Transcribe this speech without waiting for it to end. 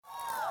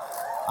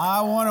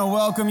I want to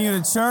welcome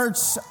you to church.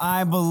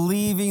 I'm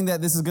believing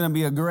that this is going to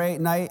be a great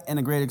night and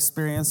a great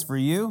experience for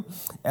you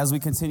as we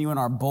continue in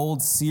our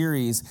Bold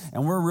series.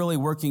 And we're really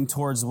working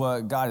towards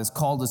what God has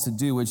called us to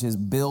do, which is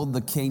build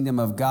the kingdom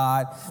of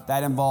God.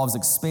 That involves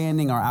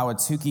expanding our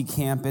Ahwatukee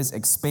campus,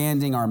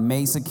 expanding our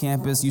Mesa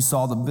campus. You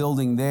saw the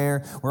building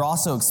there. We're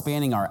also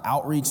expanding our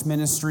outreach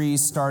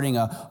ministries, starting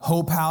a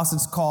Hope House,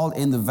 it's called,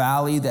 in the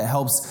Valley that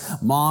helps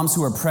moms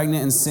who are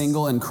pregnant and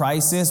single in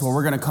crisis, where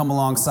we're going to come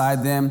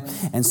alongside them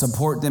and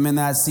support them in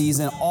that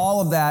season. All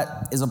of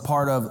that is a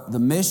part of the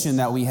mission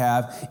that we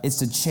have. It's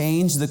to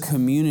change the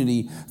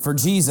community for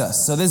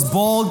Jesus. So this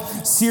Bold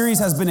series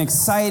has been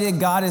excited.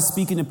 God is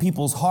speaking to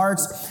people's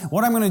hearts.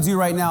 What I'm going to do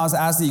right now is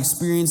ask the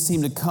experience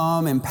team to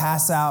come and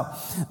pass out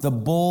the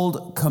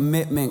Bold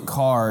commitment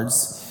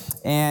cards.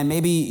 And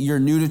maybe you're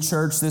new to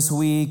church this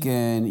week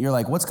and you're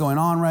like, what's going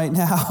on right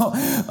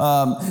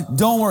now?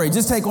 Don't worry.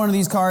 Just take one of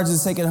these cards and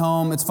take it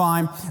home. It's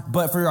fine.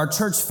 But for our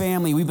church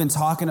family, we've been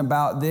talking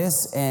about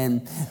this.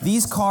 And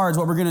these cards,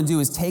 what we're going to do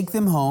is take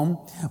them home.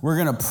 We're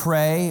going to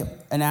pray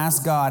and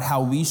ask God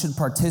how we should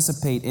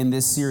participate in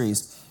this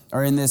series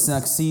or in this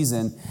next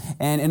season.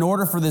 And in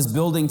order for this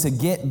building to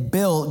get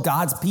built,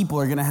 God's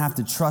people are going to have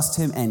to trust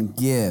Him and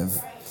give.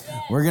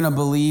 We're going to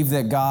believe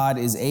that God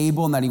is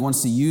able and that He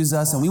wants to use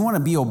us, and we want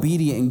to be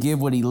obedient and give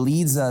what He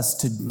leads us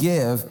to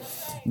give.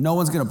 No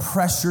one's going to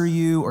pressure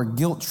you or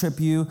guilt trip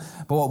you,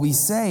 but what we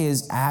say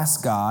is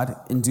ask God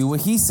and do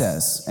what He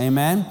says.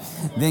 Amen?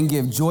 Then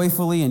give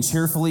joyfully and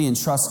cheerfully and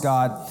trust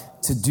God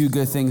to do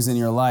good things in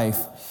your life.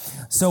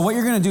 So what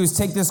you're going to do is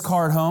take this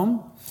card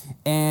home,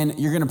 and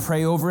you're going to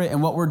pray over it.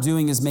 And what we're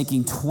doing is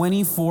making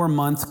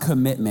 24-month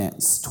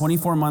commitments.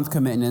 24-month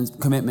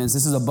commitments.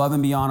 This is above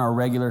and beyond our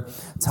regular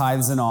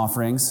tithes and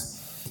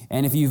offerings.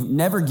 And if you've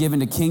never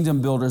given to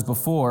Kingdom Builders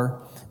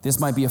before, this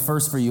might be a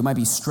first for you. It might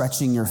be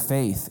stretching your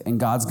faith. And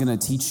God's going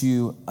to teach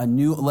you a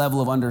new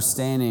level of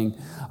understanding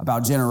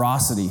about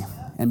generosity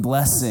and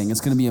blessing.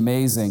 It's going to be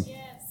amazing.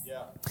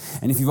 Yes.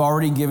 And if you've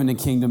already given to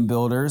Kingdom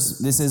Builders,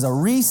 this is a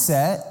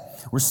reset.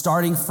 We're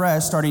starting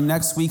fresh, starting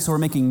next week, so we're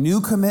making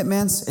new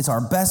commitments. It's our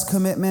best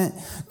commitment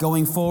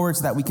going forward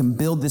so that we can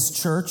build this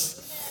church.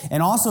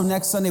 And also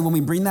next Sunday, when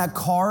we bring that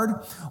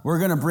card, we're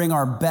going to bring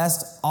our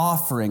best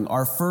offering,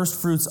 our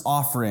first fruits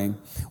offering,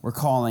 we're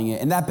calling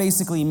it. And that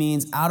basically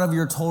means out of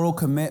your total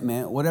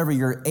commitment, whatever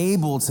you're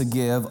able to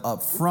give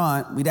up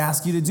front, we'd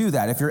ask you to do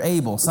that if you're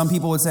able. Some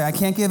people would say, I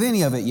can't give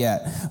any of it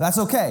yet. That's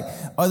okay.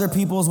 Other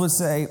people would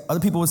say,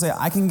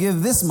 I can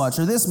give this much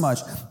or this much.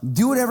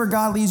 Do whatever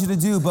God leads you to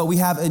do, but we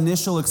have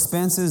initial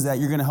expenses that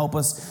you're going to help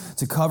us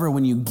to cover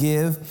when you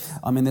give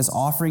in this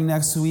offering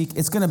next week.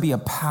 It's going to be a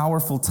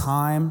powerful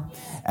time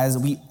as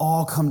we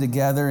all come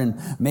together and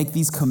make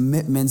these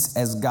commitments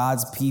as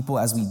God's people,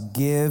 as we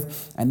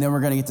give. And then we're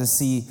going to get to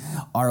see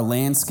our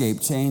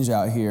landscape change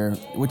out here,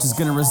 which is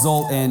going to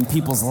result in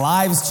people's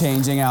lives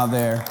changing out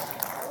there.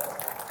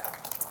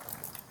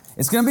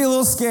 It's going to be a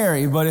little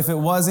scary, but if it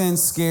wasn't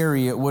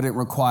scary, it wouldn't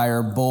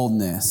require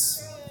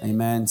boldness.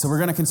 Amen. So we're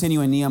going to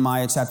continue in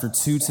Nehemiah chapter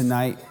 2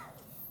 tonight.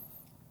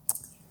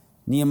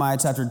 Nehemiah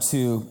chapter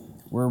 2.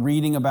 We're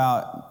reading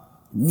about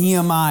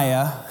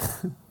Nehemiah,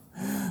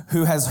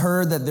 who has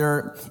heard that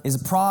there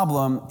is a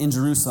problem in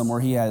Jerusalem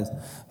where he has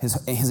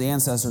his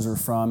ancestors are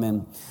from,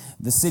 and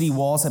the city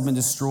walls have been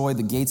destroyed,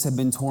 the gates have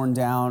been torn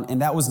down,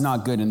 and that was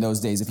not good in those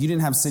days. If you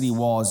didn't have city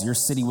walls, your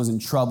city was in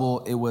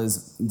trouble. It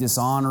was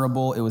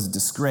dishonorable. It was a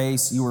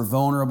disgrace. You were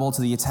vulnerable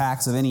to the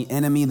attacks of any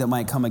enemy that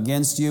might come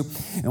against you.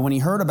 And when he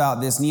heard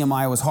about this,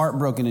 Nehemiah was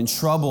heartbroken and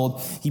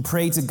troubled. He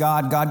prayed to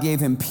God. God gave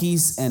him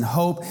peace and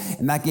hope,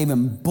 and that gave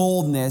him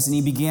boldness, and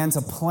he began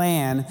to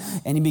plan,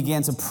 and he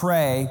began to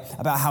pray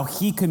about how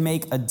he could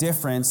make a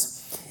difference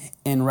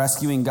in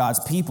rescuing God's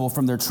people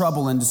from their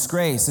trouble and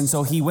disgrace. And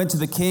so he went to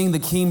the king. The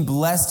king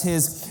blessed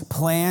his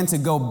plan to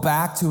go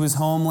back to his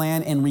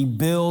homeland and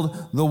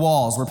rebuild the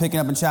walls. We're picking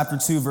up in chapter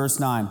 2, verse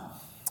 9.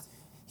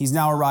 He's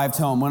now arrived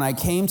home. When I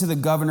came to the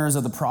governors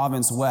of the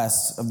province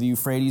west of the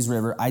Euphrates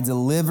River, I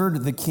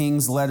delivered the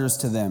king's letters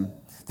to them.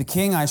 The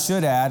king, I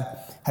should add,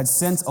 had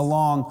sent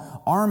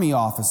along army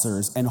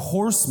officers and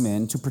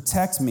horsemen to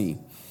protect me.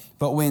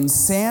 But when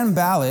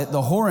Sanballat,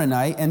 the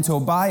Horonite, and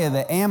Tobiah,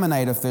 the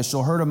Ammonite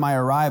official, heard of my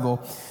arrival,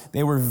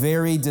 they were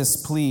very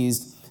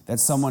displeased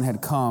that someone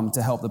had come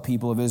to help the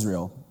people of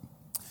Israel.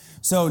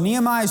 So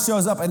Nehemiah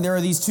shows up, and there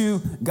are these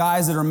two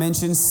guys that are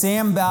mentioned,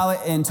 Sanballat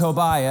and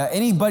Tobiah.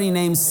 Anybody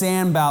named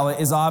Sanballat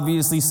is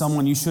obviously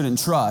someone you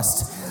shouldn't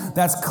trust.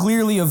 That's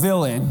clearly a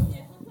villain.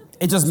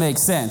 It just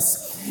makes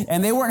sense.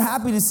 And they weren't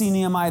happy to see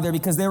Nehemiah there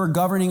because they were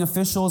governing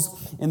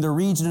officials in the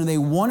region, and they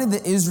wanted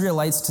the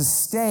Israelites to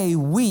stay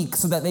weak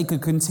so that they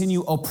could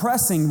continue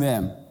oppressing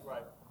them.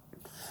 Right.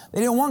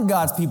 They didn't want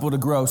God's people to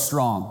grow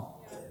strong.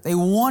 They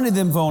wanted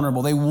them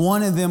vulnerable. They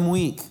wanted them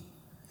weak.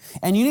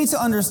 And you need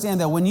to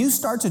understand that when you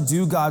start to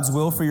do God's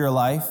will for your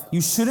life, you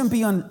shouldn't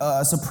be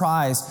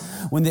surprised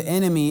when the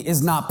enemy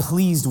is not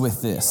pleased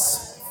with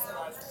this.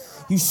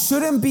 You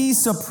shouldn't be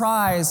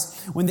surprised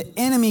when the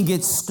enemy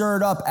gets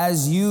stirred up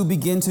as you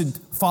begin to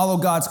follow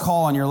God's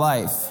call on your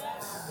life.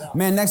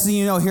 Man, next thing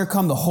you know, here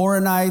come the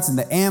Horonites and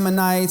the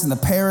Ammonites and the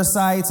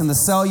Parasites and the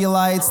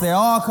Cellulites. They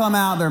all come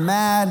out, they're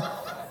mad.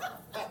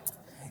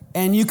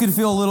 And you can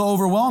feel a little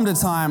overwhelmed at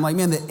times. Like,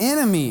 man, the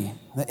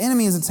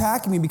enemy is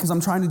attacking me because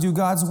I'm trying to do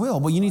God's will.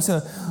 But you need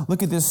to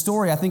look at this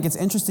story. I think it's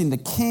interesting. The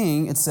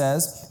king, it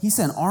says, he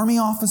sent army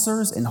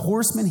officers and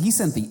horsemen. He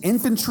sent the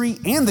infantry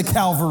and the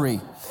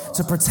cavalry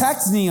to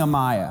protect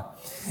Nehemiah.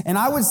 And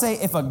I would say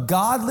if a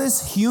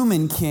godless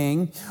human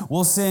king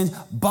will send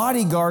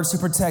bodyguards to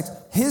protect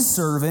his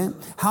servant,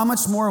 how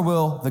much more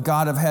will the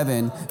God of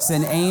heaven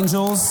send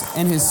angels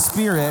and his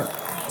spirit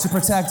to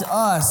protect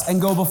us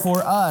and go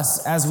before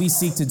us as we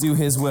seek to do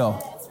his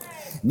will?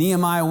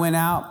 Nehemiah went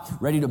out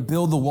ready to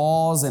build the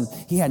walls, and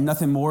he had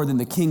nothing more than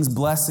the king's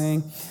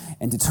blessing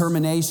and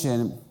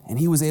determination, and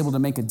he was able to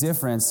make a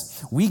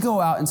difference. We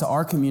go out into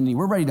our community,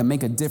 we're ready to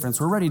make a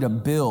difference, we're ready to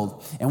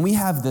build, and we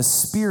have the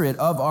spirit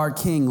of our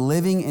king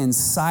living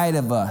inside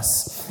of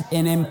us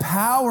and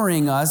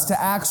empowering us to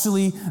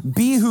actually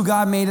be who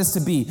God made us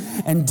to be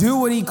and do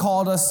what he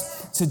called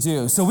us to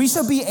do. So we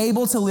should be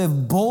able to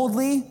live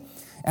boldly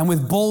and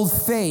with bold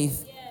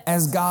faith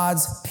as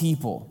God's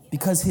people,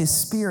 because his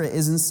spirit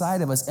is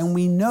inside of us, and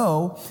we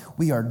know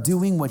we are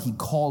doing what he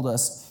called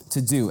us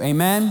to do.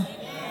 Amen?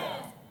 Amen.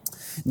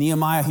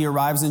 Nehemiah, he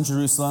arrives in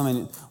Jerusalem,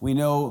 and we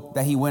know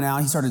that he went out,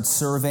 he started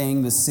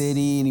surveying the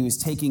city, and he was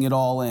taking it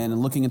all in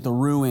and looking at the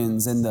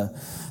ruins and the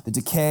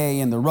decay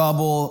and the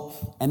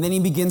rubble. And then he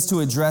begins to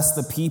address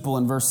the people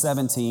in verse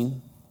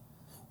 17.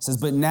 It says,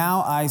 "But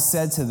now I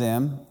said to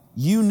them,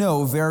 you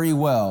know very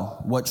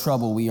well what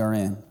trouble we are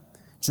in.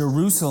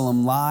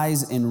 Jerusalem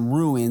lies in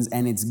ruins,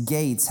 and its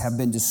gates have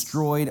been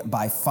destroyed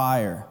by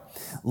fire.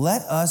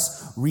 Let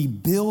us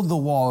rebuild the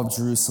wall of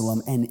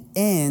Jerusalem and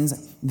end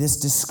this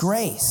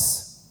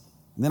disgrace."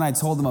 Then I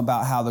told them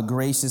about how the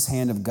gracious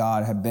hand of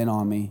God had been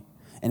on me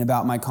and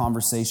about my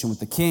conversation with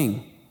the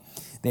king.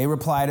 They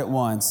replied at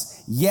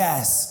once,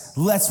 "Yes,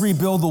 let's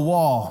rebuild the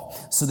wall."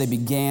 So they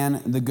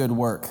began the good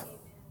work.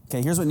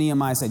 Okay, here's what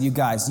Nehemiah said. You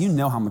guys, you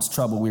know how much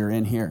trouble we are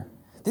in here.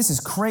 This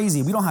is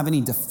crazy. We don't have any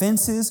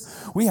defenses.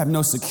 We have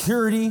no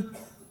security.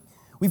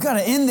 We've got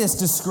to end this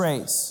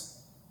disgrace.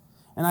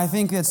 And I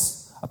think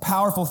it's a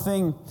powerful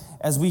thing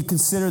as we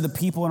consider the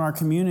people in our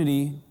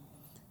community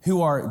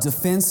who are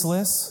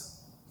defenseless,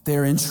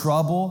 they're in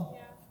trouble,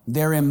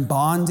 they're in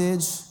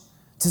bondage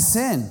to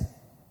sin.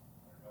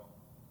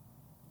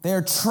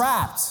 They're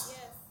trapped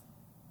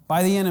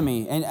by the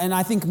enemy. And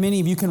I think many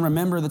of you can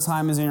remember the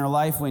times in your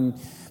life when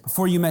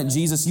before you met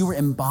Jesus, you were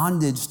in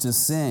bondage to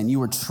sin.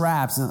 You were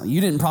trapped. You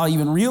didn't probably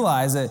even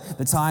realize at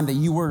the time that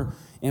you were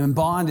in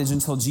bondage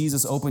until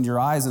Jesus opened your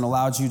eyes and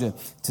allowed you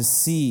to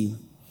see.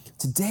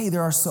 Today,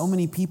 there are so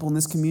many people in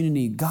this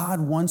community. God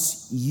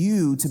wants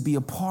you to be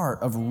a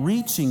part of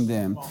reaching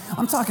them.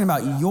 I'm talking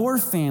about your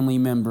family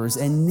members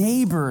and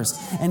neighbors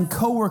and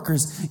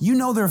coworkers. You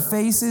know their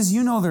faces.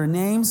 You know their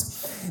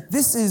names.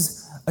 This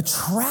is a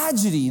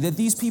tragedy that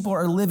these people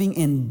are living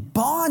in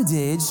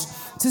bondage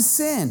to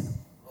sin.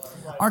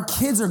 Our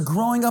kids are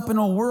growing up in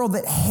a world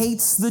that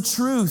hates the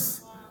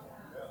truth.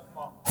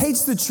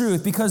 Hates the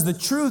truth, because the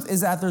truth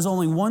is that there's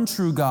only one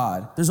true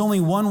God. There's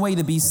only one way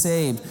to be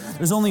saved.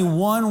 There's only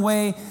one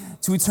way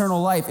to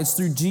eternal life. It's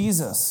through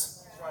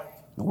Jesus.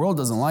 The world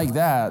doesn't like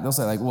that. They'll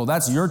say, like, well,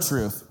 that's your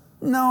truth.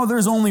 No,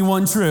 there's only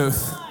one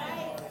truth.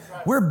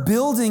 We're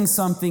building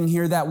something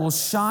here that will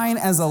shine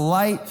as a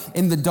light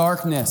in the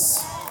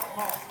darkness.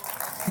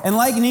 And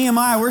like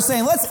Nehemiah, we're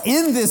saying, let's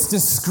end this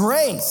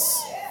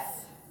disgrace.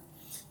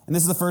 And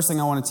this is the first thing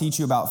I want to teach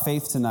you about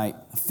faith tonight.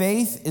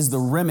 Faith is the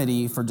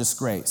remedy for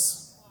disgrace.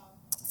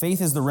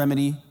 Faith is the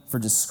remedy for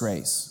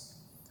disgrace.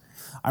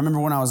 I remember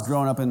when I was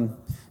growing up in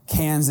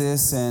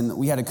Kansas and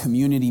we had a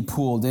community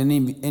pool. Did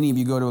any of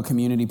you go to a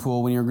community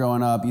pool when you were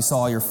growing up? You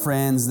saw your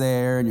friends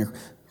there and your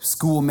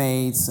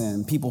schoolmates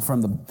and people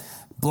from the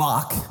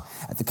block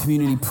at the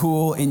community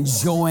pool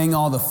enjoying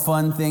all the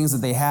fun things that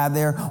they had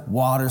there,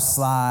 water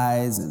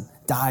slides and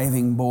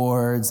diving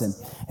boards, and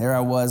there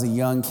I was, a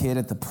young kid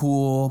at the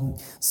pool,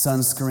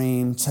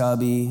 sunscreen,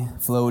 chubby,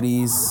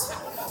 floaties.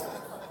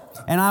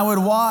 And I would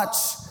watch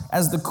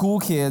as the cool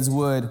kids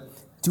would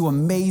do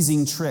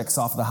amazing tricks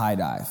off the high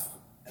dive.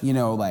 You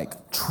know,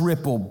 like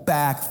triple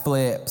back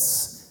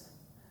flips,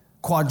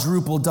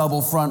 quadruple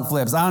double front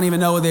flips. I don't even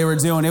know what they were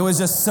doing. It was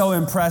just so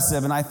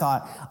impressive. And I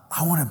thought,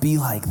 I want to be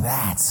like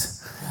that.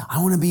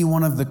 I want to be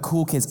one of the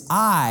cool kids.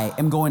 I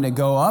am going to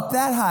go up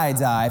that high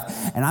dive,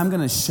 and I'm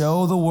going to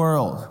show the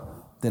world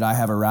that I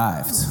have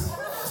arrived.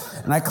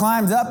 And I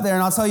climbed up there,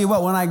 and I'll tell you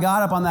what, when I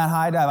got up on that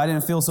high dive, I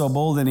didn't feel so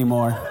bold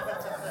anymore.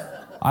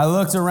 I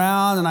looked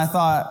around, and I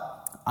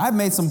thought, I've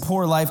made some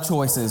poor life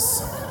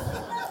choices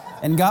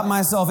and got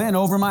myself in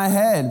over my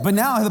head. But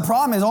now the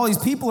problem is all these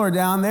people are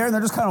down there, and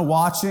they're just kind of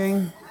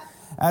watching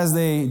as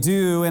they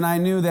do, and I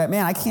knew that,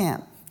 man, I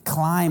can't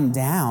climb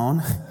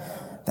down.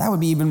 That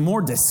would be even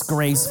more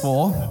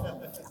disgraceful.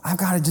 I've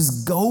got to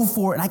just go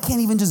for it. And I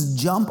can't even just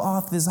jump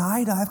off this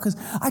high dive because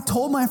I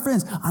told my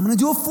friends, I'm going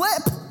to do a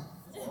flip.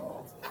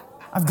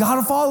 I've got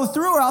to follow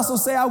through or else they'll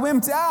say I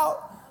wimped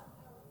out.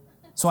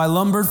 So I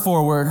lumbered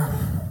forward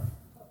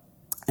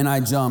And I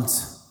jumped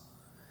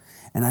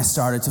and I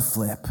started to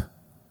flip.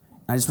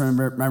 I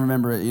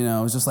remember it, it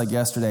was just like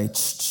yesterday.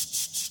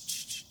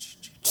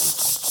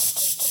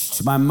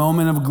 My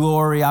moment of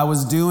glory, I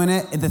was doing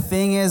it. The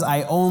thing is,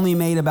 I only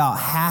made about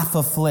half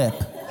a flip.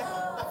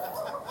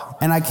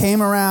 And I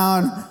came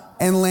around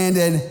and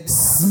landed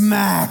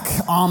smack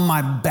on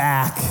my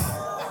back.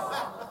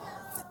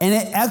 And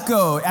it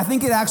echoed. I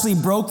think it actually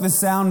broke the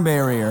sound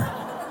barrier.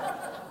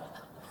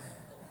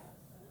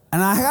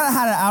 And I kind of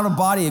had an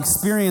out-of-body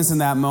experience in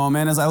that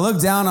moment as I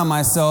looked down on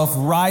myself,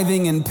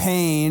 writhing in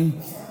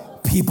pain,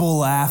 people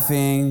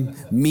laughing,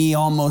 me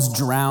almost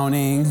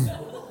drowning,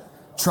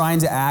 trying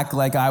to act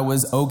like I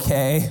was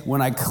okay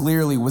when I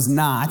clearly was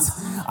not.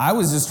 I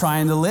was just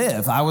trying to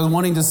live. I was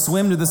wanting to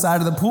swim to the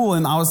side of the pool,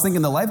 and I was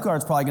thinking the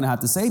lifeguard's probably going to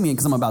have to save me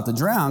because I'm about to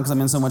drown because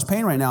I'm in so much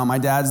pain right now. And my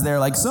dad's there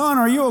like, son,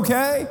 are you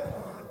okay?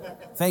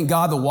 Thank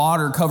God the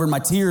water covered my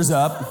tears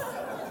up,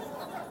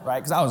 right?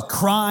 Because I was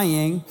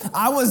crying.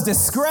 I was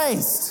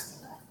disgraced.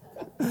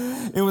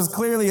 It was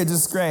clearly a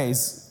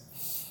disgrace.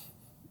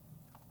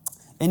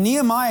 And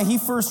Nehemiah, he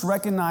first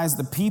recognized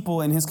the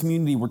people in his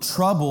community were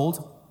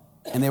troubled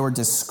and they were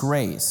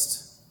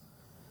disgraced.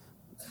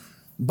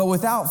 But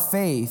without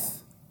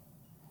faith,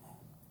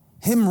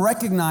 him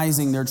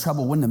recognizing their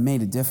trouble wouldn't have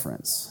made a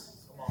difference.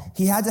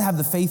 He had to have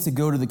the faith to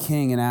go to the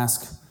king and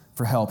ask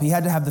for help. He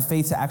had to have the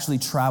faith to actually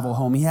travel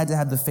home. He had to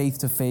have the faith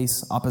to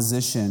face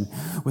opposition.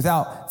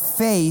 Without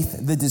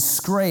faith, the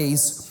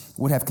disgrace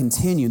would have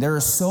continued. There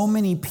are so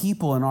many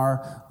people in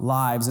our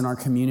lives, in our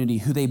community,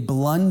 who they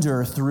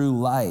blunder through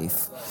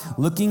life,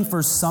 looking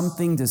for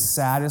something to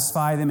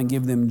satisfy them and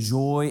give them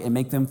joy and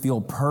make them feel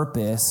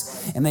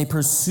purpose. And they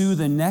pursue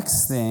the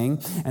next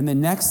thing and the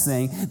next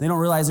thing. They don't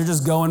realize they're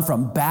just going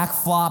from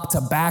backflop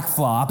to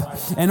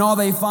backflop. And all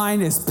they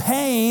find is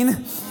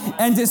pain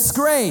and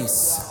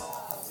disgrace.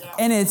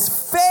 And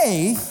it's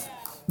faith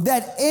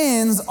that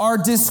ends our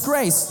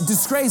disgrace.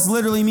 Disgrace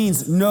literally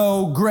means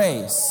no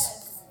grace.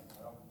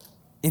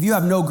 If you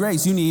have no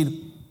grace, you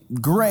need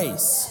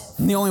grace.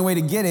 And the only way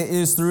to get it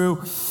is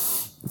through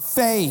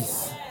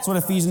faith. That's what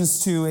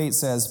Ephesians 2:8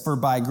 says. For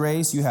by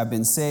grace you have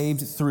been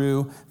saved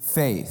through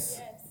faith.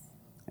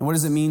 And what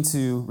does it mean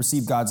to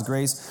receive God's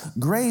grace?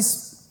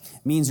 Grace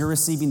means you're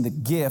receiving the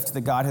gift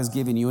that God has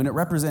given you, and it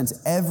represents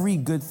every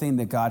good thing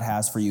that God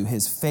has for you.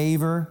 His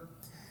favor,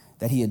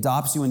 that he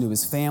adopts you into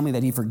his family,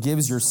 that he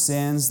forgives your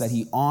sins, that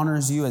he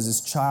honors you as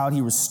his child, he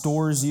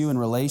restores you in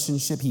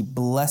relationship, he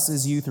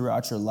blesses you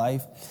throughout your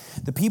life.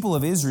 The people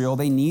of Israel,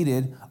 they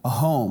needed a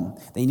home.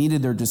 They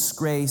needed their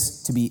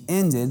disgrace to be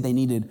ended. They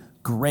needed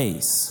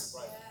grace.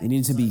 They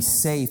needed to be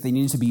safe. They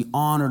needed to be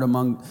honored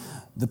among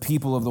the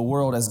people of the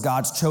world as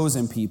God's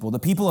chosen people. The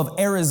people of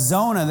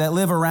Arizona that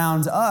live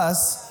around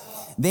us,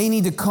 they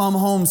need to come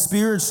home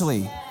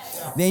spiritually.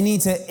 They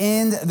need to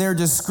end their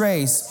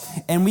disgrace.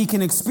 And we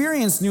can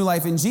experience new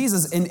life in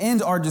Jesus and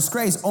end our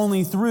disgrace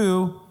only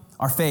through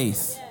our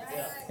faith.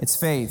 It's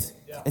faith.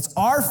 It's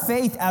our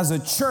faith as a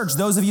church.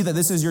 Those of you that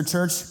this is your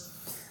church,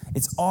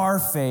 it's our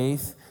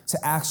faith to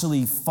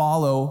actually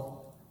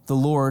follow the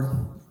Lord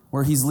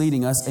where he's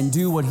leading us and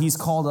do what he's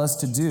called us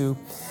to do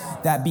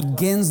that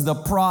begins the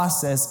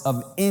process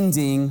of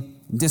ending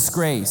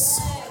disgrace.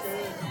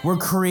 We're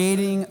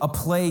creating a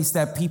place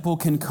that people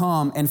can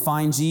come and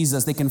find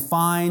Jesus. They can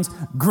find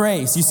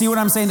grace. You see what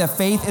I'm saying? That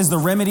faith is the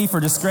remedy for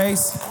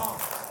disgrace?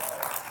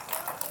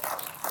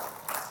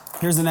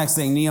 Here's the next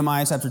thing.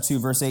 Nehemiah chapter 2,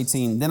 verse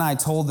 18. Then I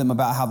told them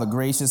about how the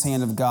gracious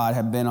hand of God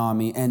had been on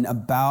me and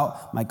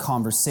about my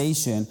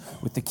conversation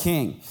with the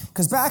king.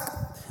 Because back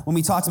when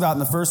we talked about in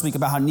the first week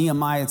about how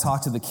Nehemiah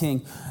talked to the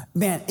king,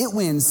 man, it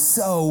went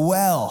so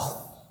well.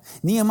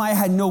 Nehemiah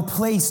had no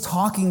place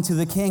talking to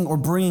the king or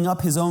bringing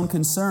up his own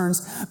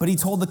concerns, but he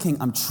told the king,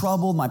 I'm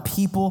troubled, my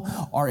people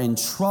are in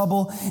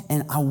trouble,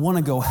 and I want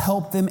to go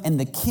help them. And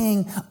the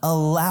king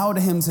allowed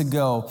him to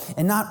go,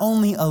 and not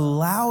only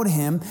allowed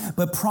him,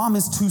 but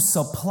promised to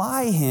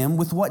supply him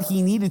with what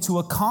he needed to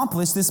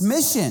accomplish this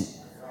mission.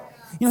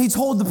 You know, he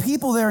told the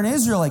people there in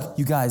Israel, like,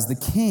 you guys, the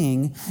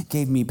king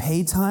gave me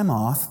paid time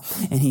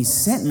off, and he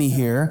sent me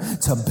here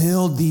to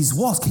build these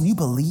walls. Can you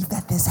believe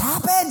that this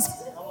happened?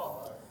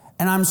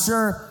 And I'm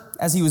sure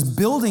as he was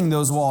building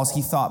those walls,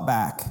 he thought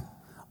back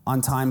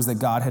on times that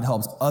God had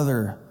helped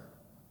other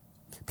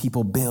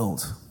people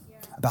build,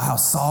 about how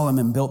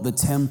Solomon built the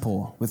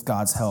temple with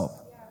God's help.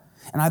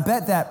 And I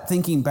bet that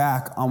thinking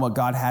back on what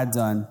God had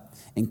done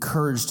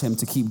encouraged him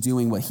to keep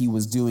doing what he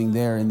was doing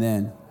there and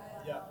then.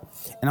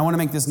 And I want to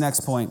make this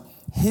next point.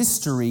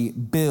 History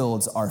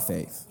builds our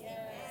faith.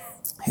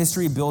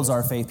 History builds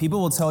our faith. People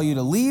will tell you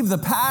to leave the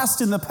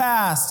past in the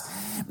past.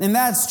 And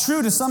that's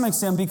true to some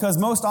extent because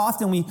most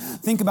often we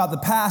think about the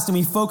past and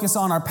we focus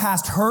on our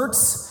past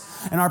hurts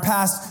and our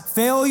past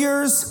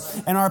failures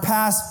and our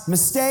past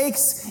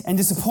mistakes and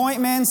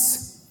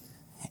disappointments.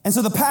 And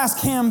so the past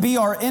can be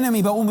our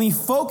enemy, but when we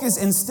focus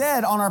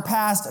instead on our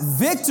past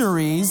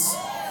victories,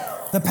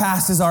 the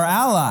past is our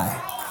ally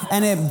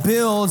and it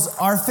builds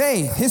our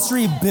faith.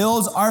 History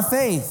builds our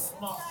faith.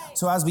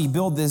 So as we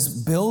build this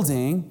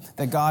building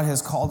that God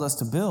has called us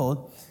to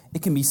build,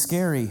 it can be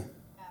scary.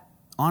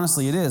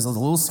 Honestly, it is. It's a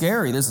little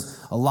scary. There's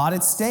a lot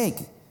at stake.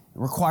 It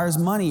requires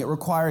money. It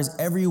requires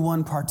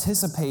everyone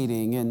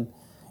participating, and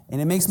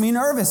it makes me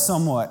nervous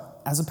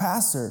somewhat as a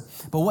pastor.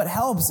 But what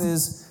helps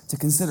is to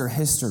consider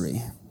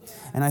history.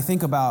 And I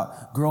think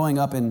about growing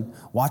up and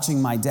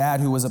watching my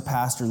dad, who was a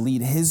pastor,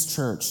 lead his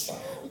church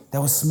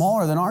that was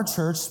smaller than our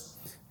church,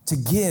 to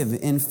give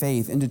in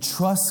faith and to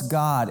trust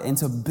God and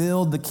to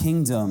build the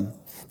kingdom.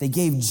 They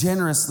gave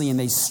generously and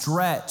they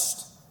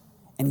stretched,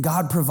 and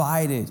God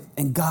provided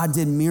and God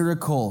did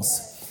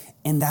miracles.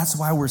 And that's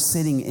why we're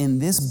sitting in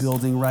this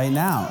building right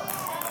now.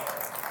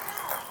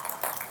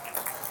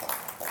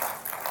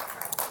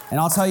 And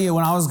I'll tell you,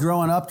 when I was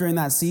growing up during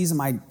that season,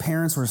 my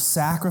parents were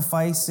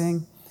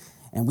sacrificing,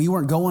 and we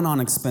weren't going on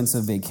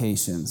expensive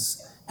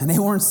vacations. And they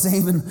weren't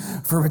saving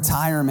for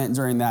retirement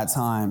during that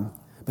time,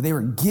 but they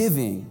were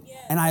giving.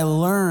 And I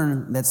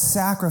learned that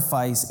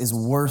sacrifice is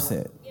worth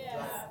it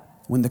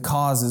when the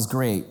cause is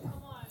great,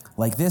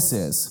 like this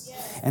is.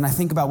 And I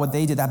think about what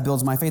they did, that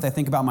builds my faith. I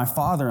think about my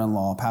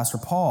father-in-law, Pastor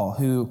Paul,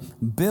 who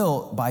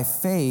built by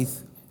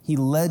faith. He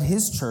led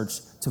his church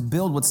to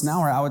build what's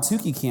now our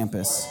Ahwatukee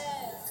campus.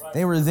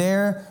 They were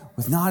there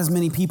with not as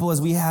many people as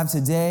we have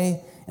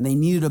today, and they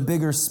needed a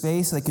bigger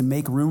space so they could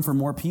make room for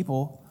more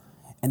people.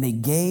 And they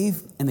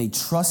gave and they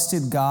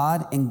trusted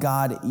God, and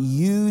God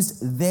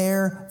used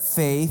their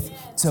faith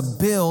to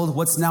build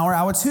what's now our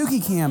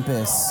Ahwatukee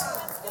campus.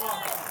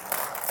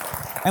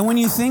 And when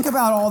you think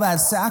about all that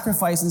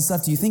sacrifice and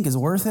stuff, do you think it's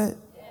worth it?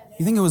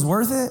 You think it was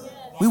worth it?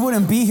 We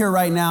wouldn't be here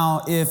right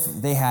now if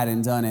they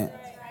hadn't done it.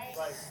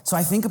 So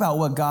I think about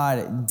what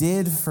God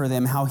did for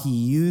them, how he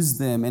used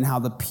them, and how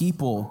the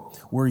people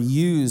were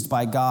used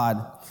by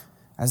God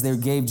as they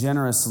gave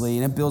generously,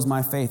 and it builds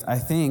my faith. I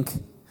think,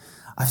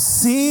 I've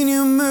seen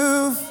you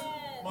move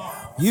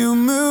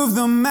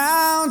the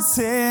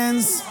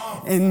mountains,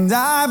 and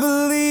I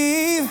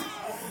believe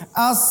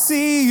I'll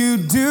see you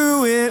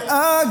do it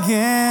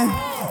again.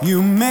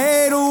 You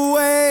made a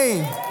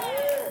way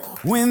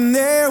when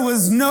there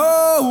was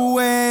no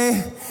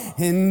way,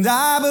 and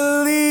I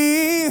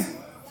believe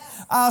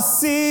I'll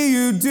see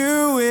you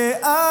do it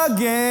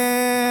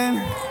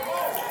again.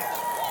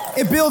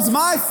 It builds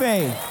my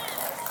faith.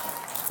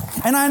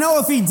 And I know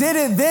if he did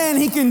it then,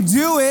 he can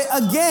do it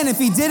again. If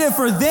he did it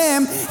for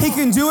them, he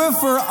can do it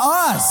for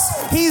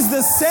us. He's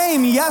the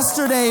same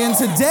yesterday and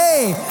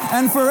today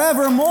and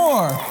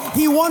forevermore.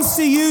 He wants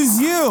to use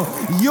you.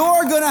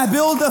 You're going to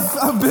build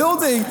a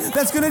building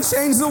that's going to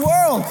change the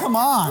world. Come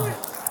on.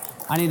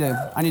 I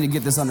need to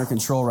get this under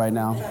control right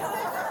now.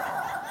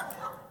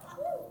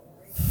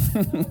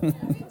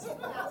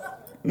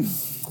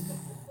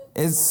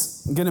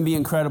 It's going to be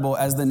incredible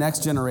as the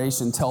next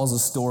generation tells a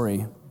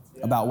story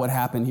about what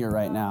happened here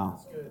right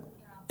now.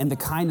 And the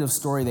kind of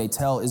story they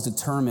tell is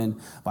determined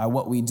by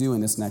what we do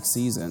in this next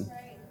season.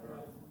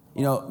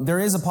 You know, there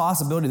is a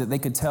possibility that they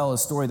could tell a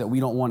story that we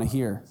don't want to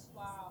hear.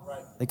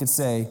 They could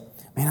say,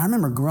 man, I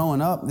remember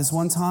growing up this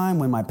one time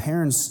when my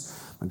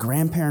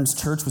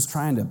grandparents' church was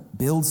trying to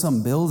build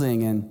some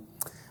building, and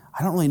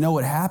I don't really know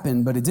what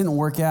happened, but it didn't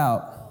work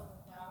out.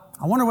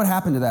 I wonder what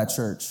happened to that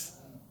church.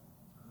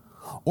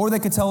 Or they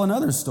could tell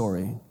another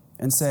story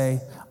and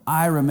say,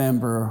 I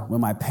remember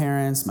when my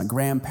parents, my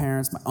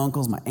grandparents, my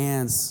uncles, my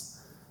aunts,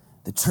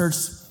 the church,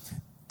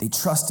 they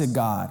trusted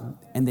God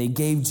and they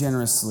gave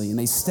generously and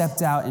they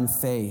stepped out in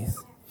faith.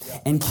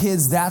 And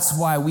kids, that's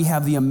why we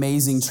have the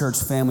amazing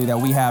church family that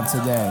we have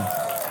today.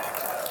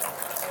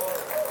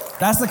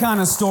 That's the kind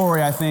of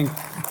story I think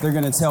they're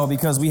going to tell,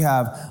 because we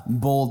have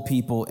bold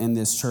people in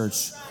this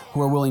church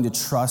who are willing to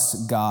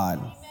trust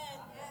God.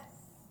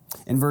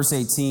 In verse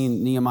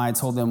 18, Nehemiah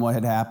told them what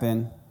had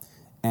happened.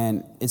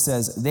 And it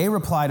says, they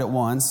replied at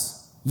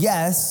once,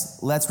 yes,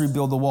 let's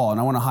rebuild the wall.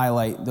 And I want to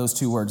highlight those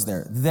two words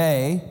there.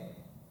 They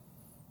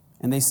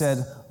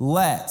said,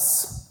 let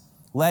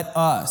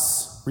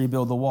us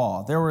rebuild the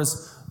wall. There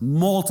was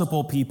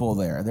multiple people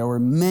there. There were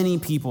many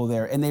people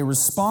there, and they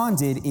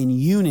responded in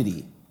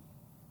unity.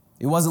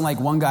 It wasn't like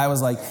one guy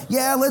was like,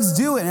 yeah, let's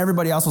do it. And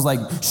everybody else was like,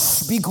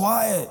 shh, be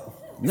quiet.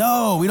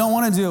 No, we don't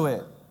want to do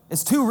it.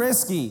 It's too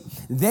risky.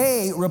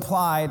 They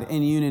replied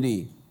in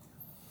unity.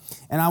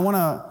 And I want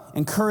to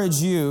encourage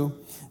you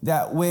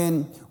that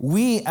when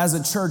we as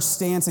a church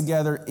stand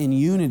together in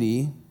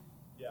unity,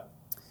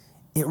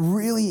 it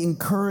really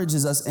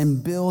encourages us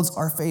and builds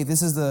our faith.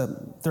 This is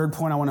the third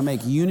point I want to make.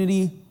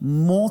 Unity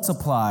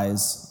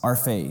multiplies our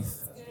faith.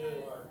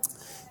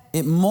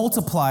 It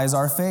multiplies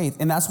our faith.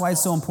 And that's why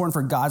it's so important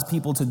for God's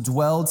people to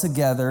dwell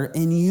together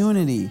in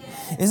unity.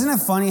 Isn't it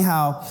funny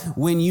how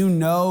when you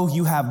know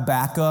you have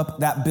backup,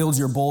 that builds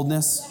your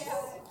boldness,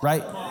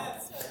 right?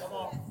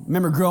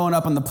 Remember growing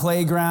up on the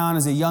playground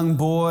as a young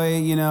boy,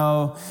 you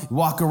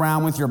walk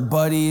around with your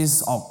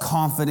buddies, all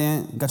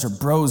confident, you got your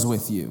bros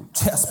with you,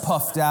 chest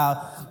puffed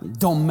out,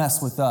 don't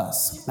mess with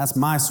us. That's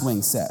my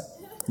swing set.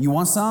 You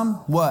want some?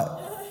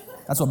 What?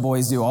 That's what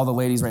boys do. All the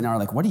ladies right now are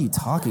like, what are you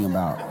talking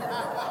about?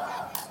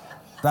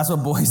 That's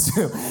what boys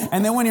do.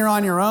 And then when you're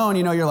on your own,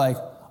 you're like,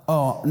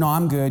 oh, no,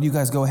 I'm good. You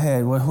guys go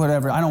ahead.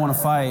 Whatever. I don't want to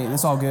fight.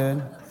 It's all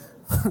good.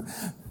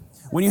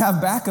 When you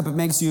have backup, it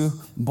makes you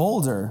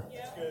bolder.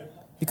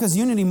 Because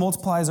unity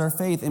multiplies our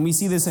faith, and we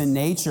see this in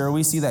nature.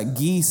 We see that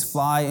geese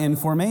fly in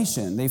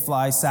formation. They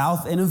fly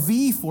south in a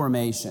V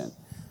formation.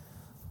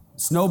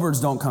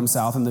 Snowbirds don't come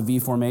south in the V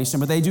formation,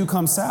 but they do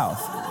come south,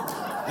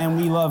 and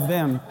we love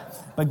them.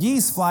 But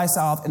geese fly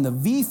south in the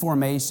V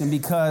formation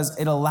because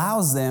it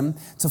allows them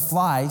to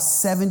fly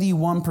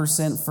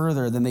 71%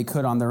 further than they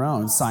could on their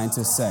own,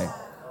 scientists say.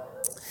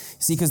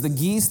 See, because the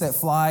geese that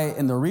fly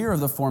in the rear of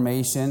the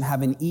formation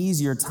have an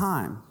easier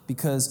time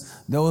because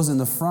those in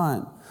the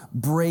front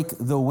break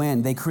the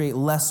wind. They create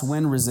less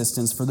wind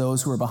resistance for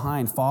those who are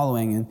behind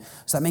following. And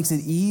so that makes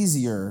it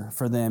easier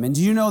for them. And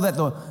do you know that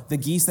the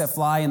geese that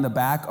fly in the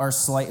back are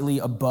slightly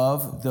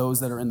above those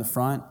that are in the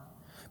front?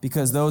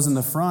 Because those in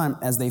the front,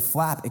 as they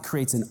flap, it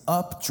creates an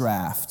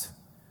updraft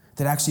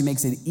that actually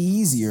makes it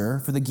easier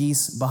for the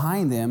geese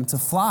behind them to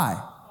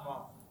fly.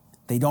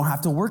 They don't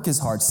have to work as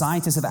hard.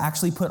 Scientists have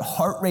actually put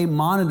heart rate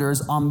monitors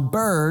on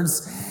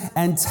birds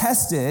and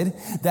tested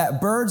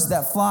that birds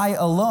that fly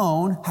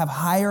alone have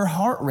higher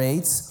heart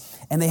rates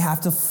and they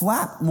have to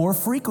flap more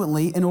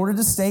frequently in order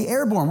to stay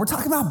airborne. We're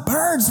talking about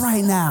birds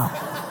right now.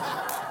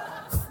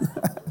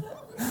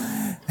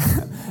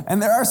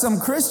 And there are some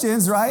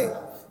Christians, right?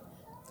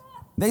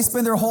 They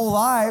spend their whole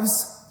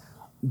lives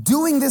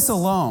doing this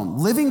alone,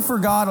 living for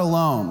God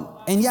alone.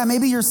 And yeah,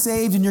 maybe you're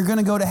saved and you're going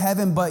to go to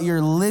heaven, but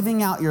you're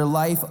living out your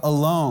life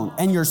alone.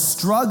 And you're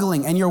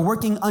struggling and you're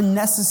working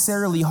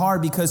unnecessarily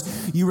hard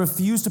because you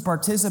refuse to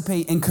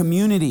participate in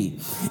community.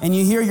 And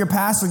you hear your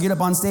pastor get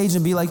up on stage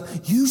and be like,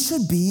 you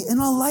should be in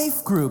a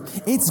life group.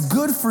 It's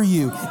good for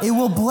you. It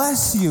will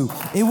bless you.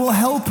 It will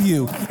help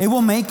you. It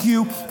will make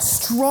you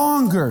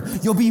stronger.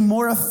 You'll be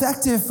more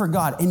effective for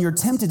God. And you're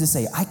tempted to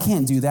say, I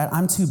can't do that.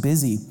 I'm too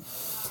busy.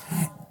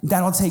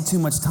 That'll take too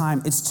much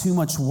time. It's too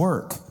much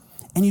work.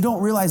 And you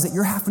don't realize that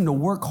you're having to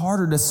work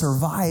harder to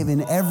survive in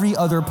every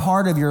other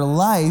part of your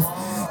life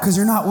because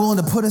you're not willing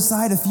to put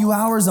aside a few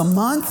hours a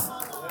month.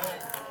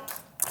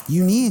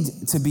 You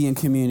need to be in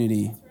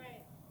community.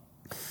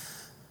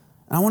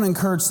 And I want to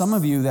encourage some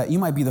of you that you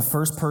might be the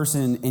first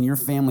person in your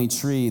family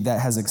tree that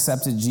has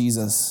accepted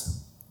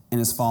Jesus and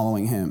is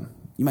following him.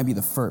 You might be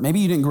the first. Maybe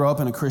you didn't grow up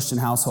in a Christian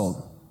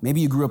household. Maybe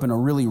you grew up in a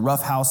really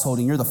rough household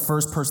and you're the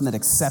first person that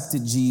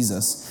accepted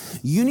Jesus.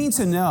 You need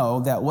to know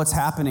that what's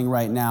happening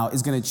right now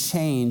is going to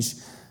change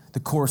the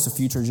course of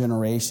future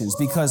generations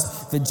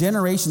because the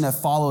generation that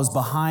follows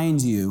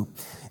behind you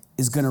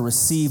is going to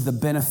receive the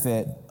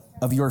benefit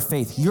of your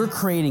faith. You're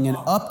creating an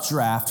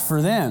updraft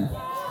for them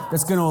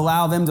that's going to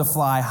allow them to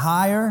fly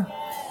higher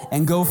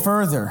and go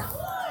further.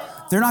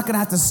 They're not going to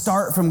have to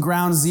start from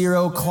ground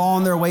zero,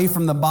 clawing their way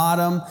from the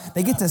bottom.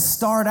 They get to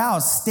start out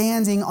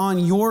standing on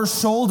your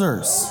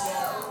shoulders,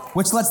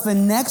 which lets the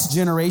next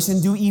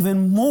generation do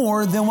even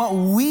more than what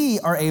we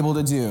are able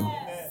to do.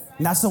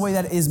 And that's the way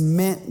that it is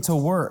meant to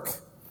work.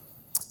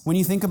 When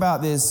you think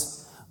about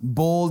this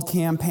bold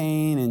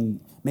campaign and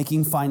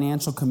making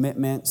financial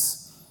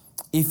commitments,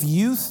 if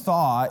you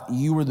thought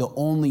you were the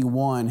only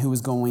one who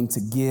was going to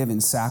give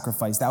and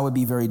sacrifice, that would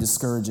be very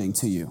discouraging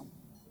to you.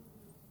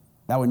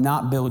 That would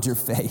not build your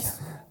faith.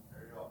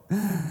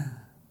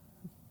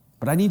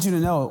 But I need you to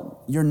know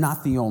you're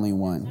not the only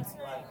one.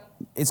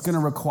 It's going to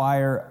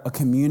require a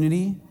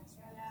community,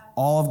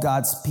 all of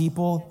God's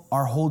people,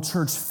 our whole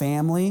church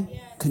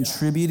family,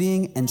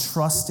 contributing and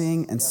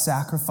trusting and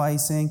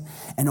sacrificing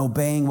and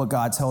obeying what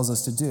God tells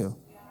us to do.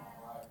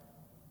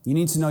 You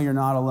need to know you're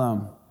not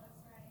alone.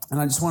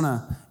 And I just want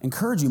to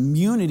encourage you,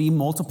 unity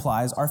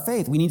multiplies our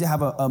faith. We need to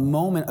have a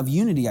moment of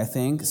unity, I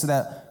think, so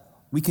that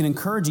we can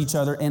encourage each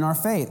other in our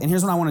faith. And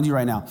here's what I want to do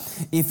right now.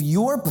 If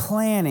you're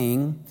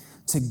planning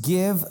to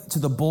give to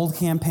the Bold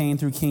campaign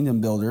through Kingdom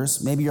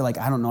Builders, maybe you're like,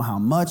 I don't know how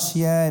much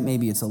yet.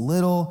 Maybe it's a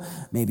little.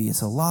 Maybe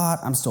it's a lot.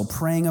 I'm still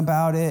praying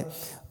about it.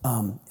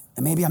 And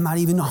maybe I'm not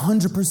even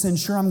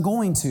 100% sure I'm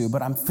going to,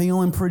 but I'm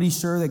feeling pretty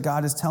sure that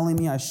God is telling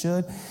me I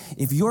should.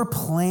 If you're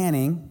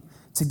planning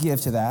to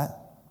give to that,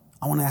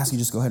 I want to ask you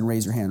just go ahead and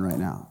raise your hand right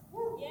now.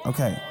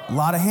 Okay, a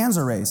lot of hands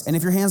are raised. And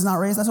if your hand's not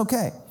raised, that's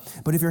okay.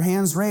 But if your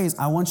hand's raised,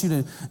 I want you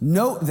to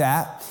note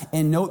that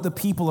and note the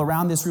people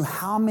around this room.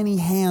 How many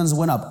hands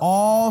went up?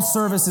 All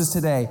services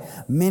today,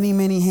 many,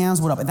 many hands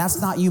went up. And that's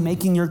not you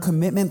making your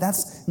commitment.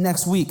 That's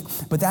next week.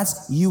 But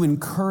that's you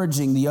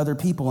encouraging the other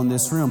people in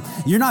this room.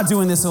 You're not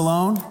doing this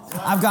alone.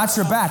 I've got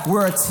your back.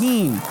 We're a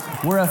team.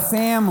 We're a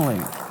family.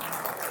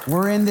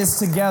 We're in this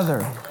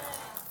together.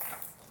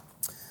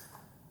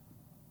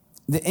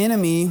 The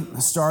enemy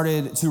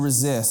started to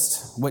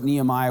resist what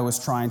Nehemiah was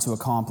trying to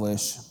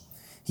accomplish.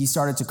 He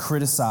started to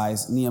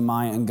criticize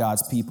Nehemiah and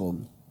God's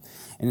people.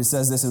 And it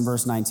says this in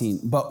verse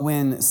 19. But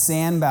when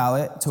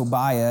Sanballat,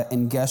 Tobiah,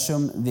 and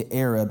Geshem the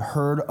Arab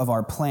heard of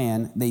our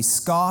plan, they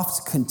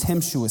scoffed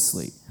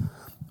contemptuously.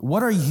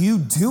 What are you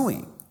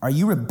doing? Are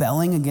you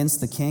rebelling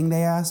against the king?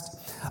 They asked.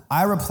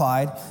 I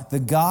replied, the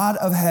God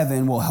of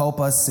heaven will help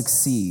us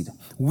succeed.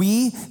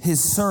 We,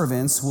 his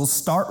servants, will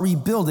start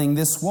rebuilding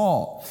this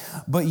wall.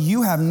 But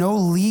you have no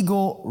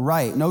legal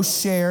right, no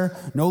share,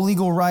 no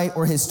legal right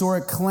or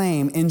historic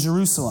claim in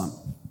Jerusalem.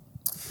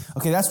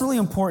 Okay, that's really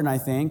important, I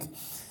think.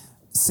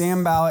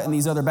 Sanballat and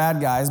these other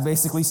bad guys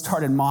basically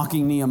started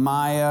mocking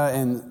Nehemiah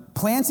and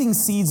planting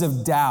seeds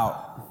of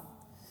doubt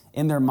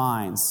in their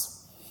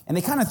minds. And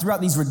they kind of threw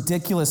out these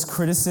ridiculous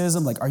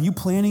criticism, like, are you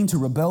planning to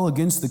rebel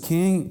against the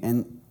king?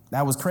 And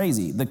that was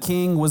crazy. The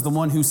king was the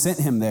one who sent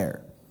him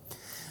there.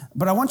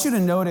 But I want you to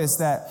notice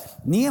that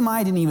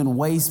Nehemiah didn't even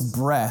waste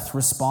breath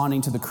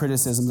responding to the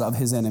criticisms of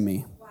his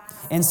enemy.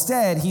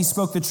 Instead, he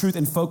spoke the truth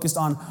and focused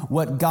on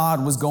what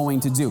God was going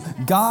to do.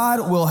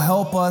 God will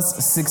help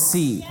us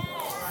succeed.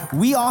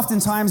 We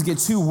oftentimes get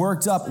too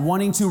worked up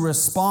wanting to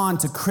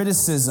respond to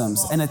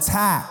criticisms and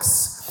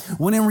attacks,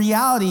 when in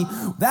reality,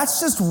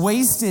 that's just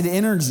wasted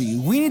energy.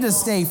 We need to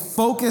stay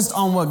focused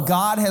on what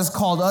God has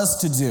called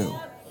us to do.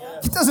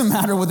 It doesn't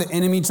matter what the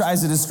enemy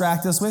tries to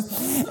distract us with.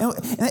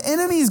 And the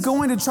enemy is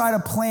going to try to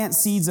plant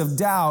seeds of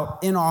doubt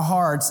in our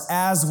hearts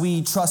as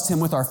we trust him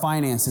with our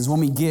finances, when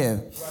we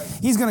give.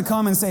 He's going to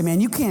come and say,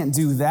 man, you can't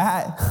do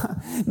that.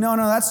 No,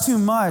 that's too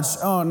much.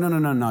 Oh,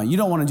 no. You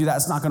don't want to do that.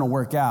 It's not going to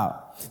work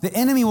out. The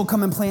enemy will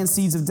come and plant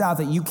seeds of doubt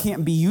that you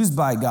can't be used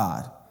by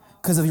God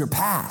because of your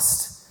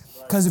past.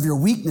 Because of your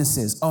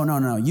weaknesses. Oh,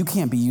 no, you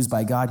can't be used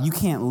by God. You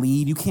can't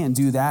lead. You can't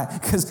do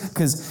that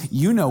because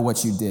you know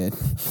what you did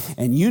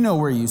and you know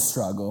where you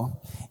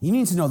struggle. You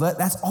need to know that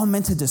that's all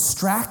meant to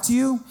distract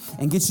you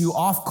and get you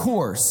off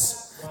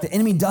course. The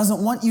enemy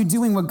doesn't want you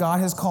doing what God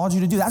has called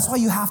you to do. That's why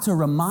you have to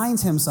remind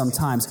him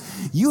sometimes,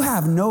 you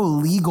have no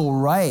legal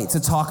right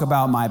to talk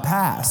about my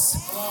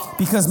past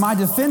because my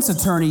defense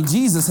attorney,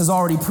 Jesus, has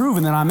already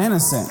proven that I'm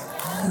innocent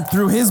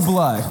through his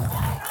blood.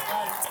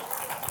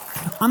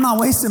 I'm not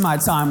wasting my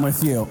time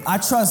with you. I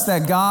trust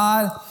that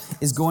God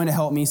is going to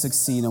help me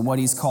succeed in what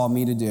he's called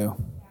me to do.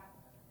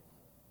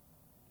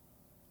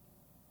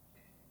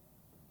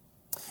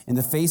 In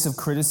the face of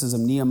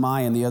criticism,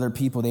 Nehemiah and the other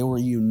people, they were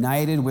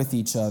united with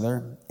each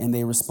other, and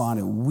they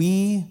responded,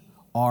 we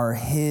are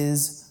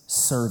his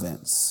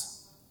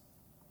servants.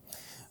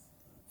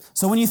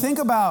 So when you think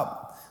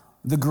about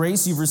the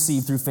grace you've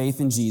received through faith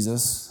in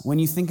Jesus, when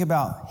you think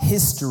about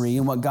history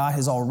and what God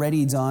has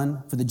already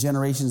done for the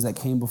generations that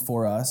came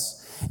before us,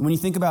 and when you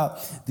think about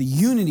the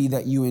unity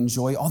that you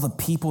enjoy, all the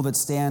people that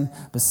stand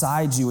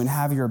beside you and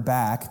have your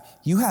back,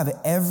 you have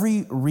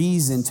every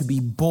reason to be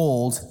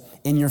bold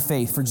in your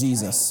faith for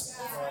Jesus.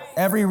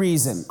 Every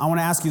reason. I want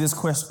to ask you this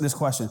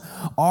question.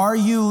 Are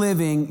you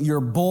living your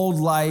bold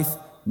life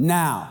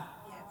now?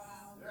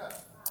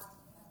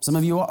 Some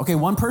of you are. Okay,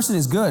 one person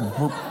is good.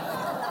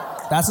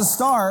 That's a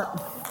start.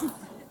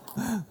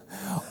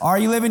 Are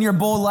you living your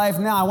bold life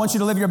now? I want you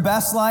to live your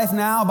best life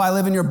now by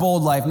living your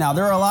bold life now.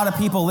 There are a lot of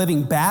people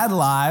living bad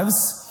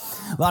lives,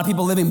 a lot of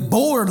people living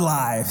bored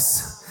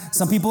lives.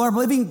 Some people are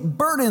living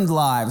burdened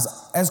lives.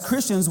 As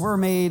Christians, we're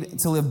made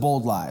to live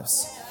bold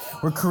lives.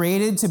 We're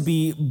created to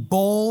be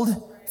bold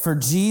for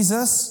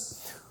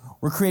Jesus.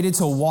 We're created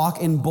to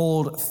walk in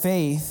bold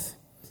faith.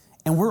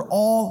 And we're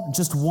all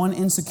just one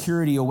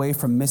insecurity away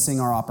from missing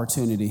our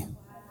opportunity.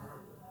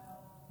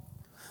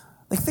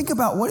 Like, think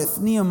about what if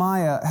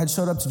Nehemiah had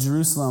showed up to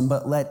Jerusalem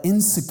but let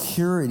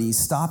insecurity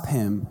stop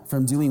him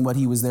from doing what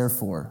he was there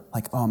for.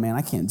 Like, oh man,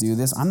 I can't do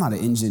this. I'm not an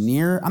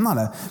engineer. I'm not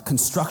a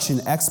construction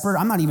expert.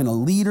 I'm not even a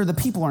leader. The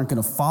people aren't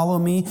going to follow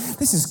me.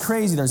 This is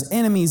crazy. There's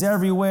enemies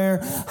everywhere.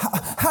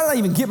 How did I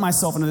even get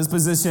myself into this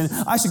position?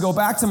 I should go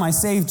back to my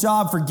safe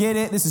job. Forget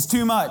it. This is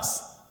too much.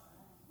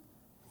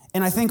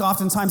 And I think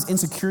oftentimes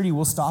insecurity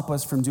will stop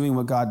us from doing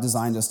what God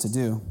designed us to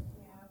do.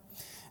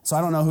 So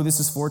I don't know who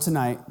this is for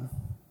tonight,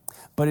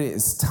 but it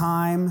is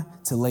time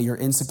to lay your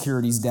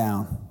insecurities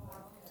down.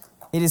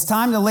 It is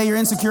time to lay your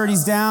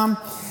insecurities down.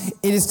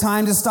 It is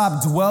time to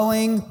stop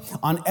dwelling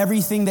on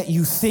everything that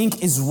you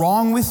think is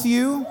wrong with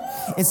you.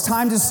 It's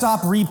time to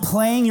stop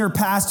replaying your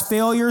past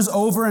failures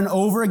over and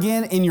over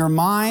again in your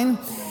mind.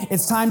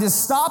 It's time to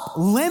stop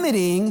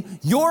limiting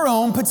your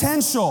own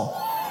potential.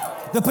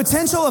 The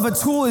potential of a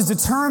tool is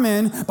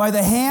determined by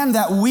the hand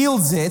that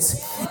wields it,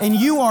 and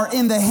you are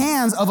in the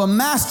hands of a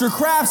master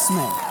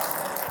craftsman.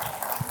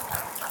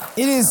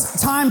 It is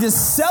time to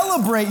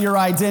celebrate your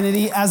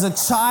identity as a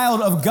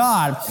child of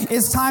God.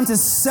 It's time to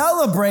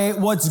celebrate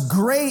what's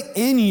great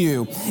in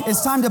you.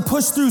 It's time to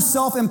push through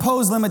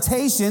self-imposed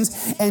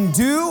limitations and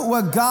do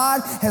what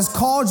God has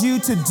called you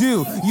to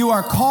do. You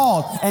are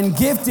called and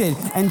gifted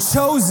and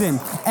chosen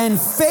and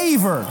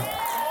favored.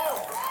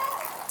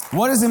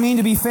 What does it mean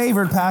to be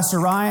favored, Pastor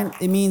Ryan?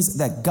 It means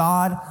that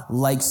God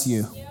likes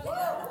you.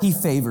 He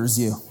favors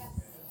you.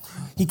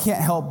 He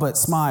can't help but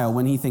smile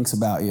when he thinks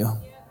about you.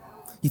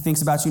 He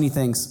thinks about you and he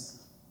thinks,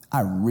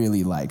 I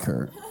really like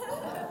her.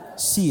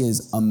 She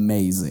is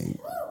amazing.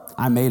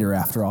 I made her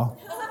after all.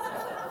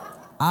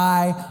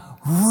 I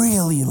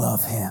really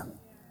love him.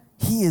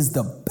 He is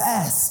the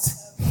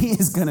best. He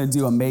is going to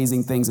do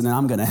amazing things, and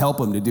I'm going to help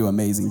him to do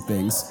amazing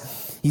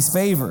things. He's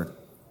favored.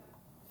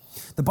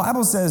 The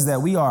Bible says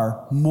that we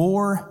are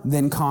more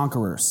than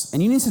conquerors.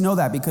 And you need to know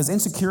that because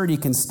insecurity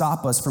can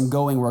stop us from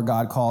going where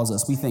God calls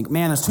us. We think,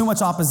 man, there's too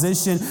much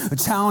opposition.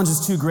 The challenge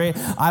is too great.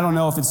 I don't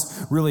know if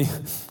it's really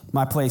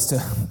my place to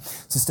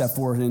step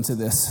forward into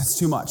this. It's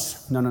too much.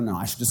 No.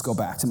 I should just go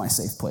back to my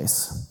safe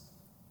place.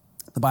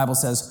 The Bible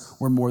says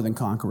we're more than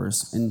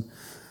conquerors. And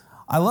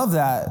I love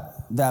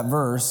that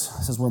verse.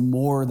 It says we're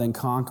more than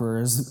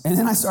conquerors. And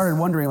then I started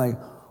wondering, like,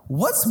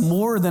 what's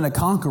more than a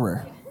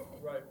conqueror?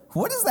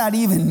 What does that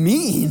even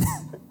mean?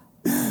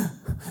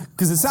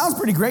 Because it sounds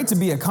pretty great to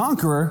be a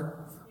conqueror,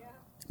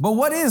 but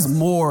what is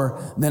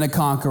more than a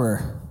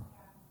conqueror?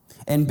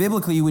 And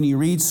biblically, when you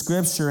read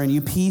scripture and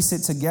you piece it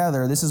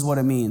together, this is what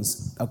it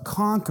means. A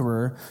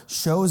conqueror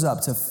shows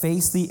up to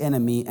face the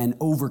enemy and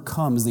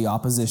overcomes the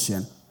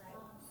opposition.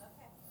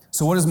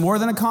 So what does more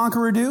than a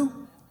conqueror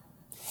do?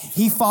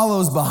 He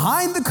follows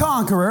behind the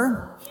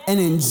conqueror and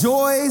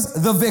enjoys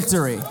the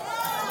victory.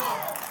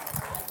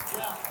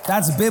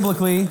 That's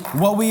biblically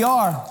what we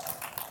are.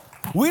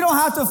 We don't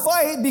have to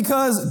fight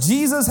because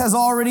Jesus has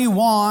already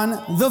won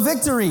the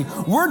victory.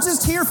 We're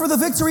just here for the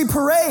victory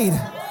parade.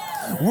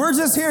 We're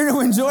just here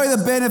to enjoy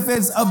the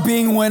benefits of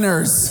being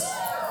winners.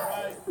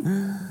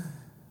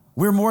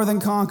 We're more than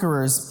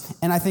conquerors.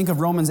 And I think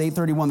of Romans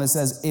 8:31 that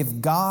says,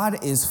 if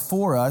God is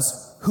for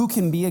us, who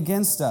can be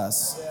against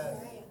us?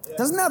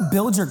 Doesn't that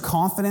build your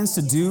confidence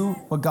to do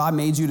what God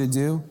made you to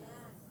do?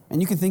 And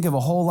you can think of a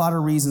whole lot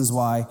of reasons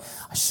why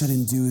I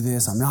shouldn't do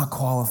this. I'm not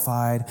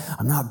qualified.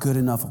 I'm not good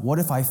enough. What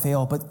if I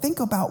fail? But think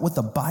about what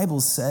the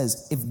Bible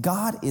says. If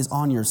God is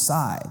on your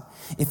side,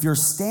 if you're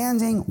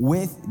standing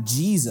with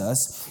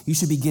Jesus, you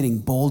should be getting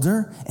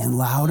bolder and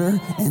louder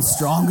and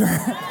stronger.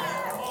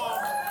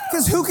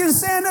 Because who can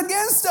stand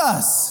against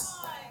us?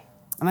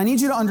 And I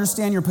need you to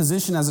understand your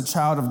position as a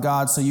child of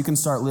God so you can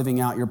start living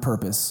out your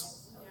purpose.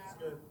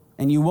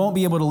 And you won't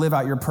be able to live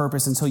out your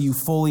purpose until you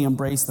fully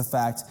embrace the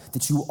fact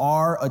that you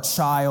are a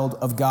child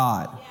of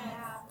God.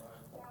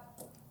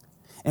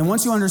 And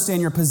once you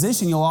understand your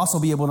position, you'll also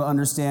be able to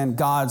understand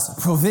God's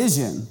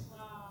provision.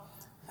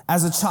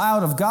 As a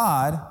child of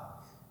God,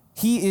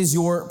 He is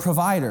your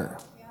provider.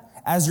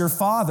 As your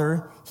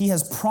Father, He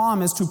has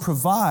promised to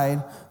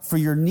provide for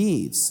your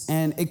needs.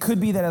 And it could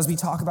be that as we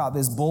talk about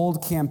this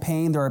bold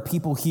campaign, there are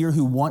people here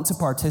who want to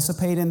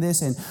participate in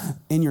this, and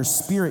in your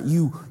spirit,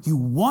 you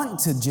want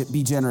to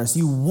be generous,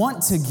 you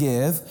want to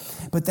give,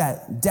 but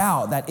that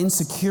doubt, that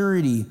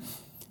insecurity,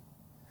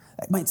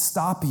 that might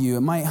stop you,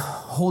 it might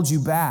hold you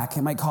back,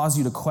 it might cause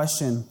you to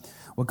question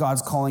what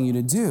God's calling you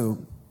to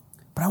do.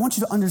 But I want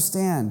you to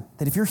understand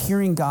that if you're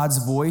hearing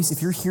God's voice,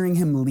 if you're hearing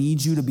Him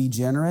lead you to be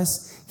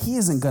generous, He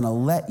isn't going to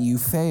let you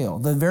fail.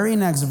 The very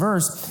next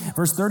verse,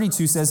 verse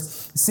 32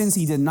 says, since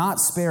He did not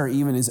spare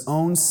even His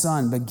own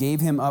Son, but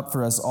gave Him up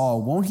for us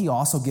all, won't He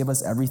also give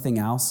us everything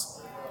else?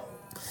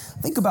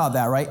 Think about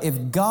that, right?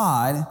 If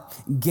God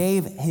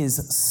gave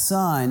His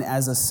Son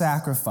as a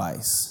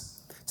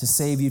sacrifice to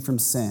save you from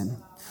sin,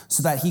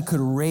 so that He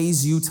could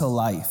raise you to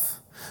life,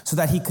 so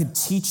that He could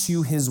teach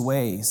you His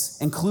ways,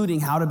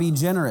 including how to be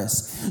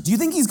generous. Do you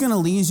think He's going to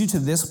lead you to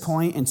this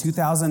point in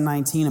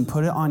 2019 and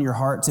put it on your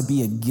heart to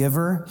be a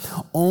giver,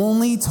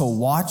 only to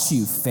watch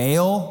you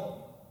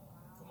fail?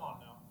 Come on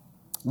now.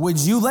 Would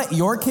you let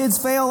your kids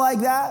fail like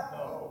that?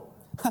 No.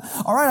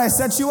 All right, I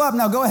set you up.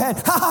 Now go ahead.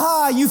 Ha ha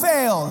ha, you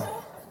failed.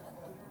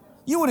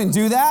 You wouldn't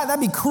do that. That'd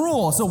be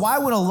cruel. So why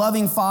would a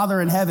loving Father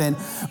in heaven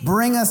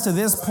bring us to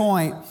this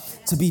point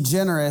to be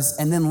generous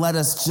and then let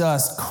us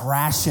just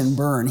crash and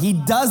burn? He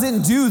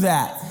doesn't do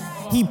that.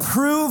 He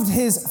proved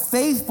His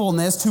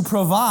faithfulness to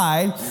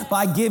provide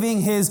by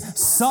giving His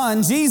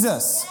Son,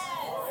 Jesus.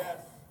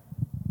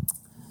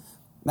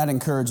 That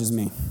encourages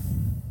me.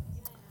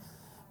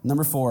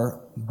 Number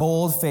 4,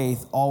 bold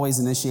faith always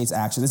initiates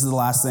action. This is the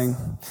last thing.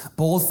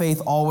 Bold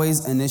faith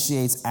always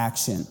initiates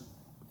action.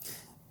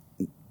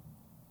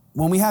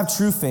 When we have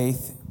true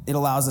faith, it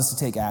allows us to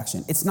take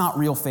action. It's not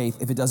real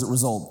faith if it doesn't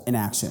result in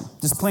action.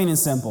 Just plain and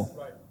simple.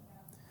 Right.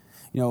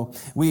 You know,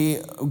 we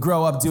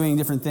grow up doing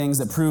different things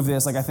that prove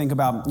this. Like I think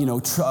about,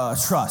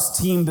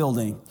 trust, team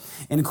building.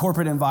 In a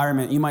corporate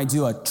environment, you might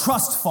do a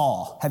trust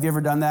fall. Have you ever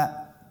done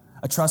that?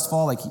 A trust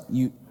fall? Like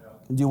you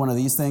do one of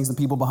these things, the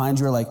people behind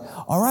you are like,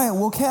 all right,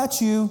 we'll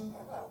catch you.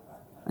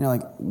 And you're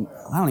like,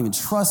 I don't even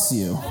trust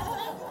you.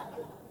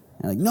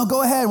 And you're like, no,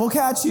 go ahead, we'll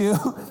catch you.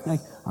 You're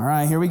like, all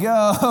right, here we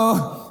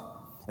go.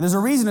 There's a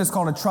reason it's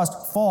called a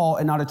trust fall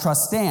and not a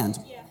trust stand.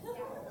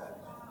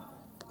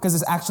 Because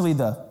it's actually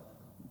the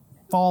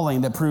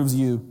falling that proves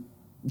you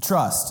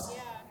trust.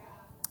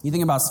 You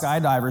think about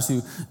skydivers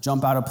who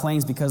jump out of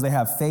planes because they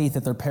have faith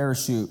that their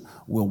parachute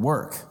will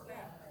work.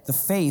 The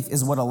faith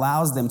is what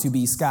allows them to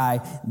be sky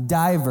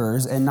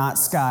divers and not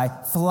sky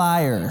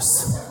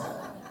flyers.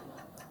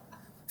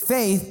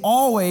 Faith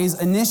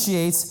always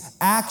initiates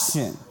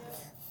action.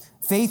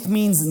 Faith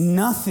means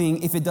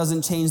nothing if it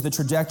doesn't change the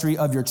trajectory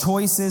of your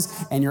choices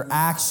and your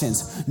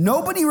actions.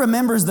 Nobody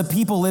remembers the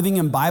people living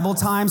in Bible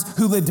times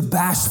who lived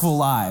bashful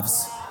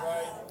lives.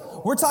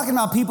 We're talking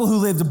about people who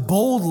lived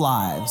bold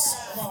lives.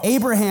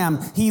 Abraham,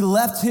 he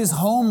left his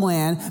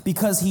homeland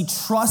because he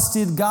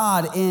trusted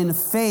God in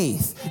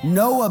faith.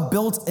 Noah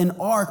built an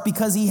ark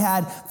because he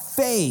had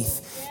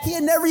faith. He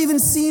had never even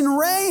seen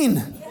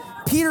rain.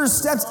 Peter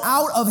stepped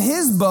out of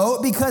his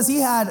boat because he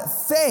had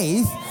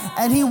faith,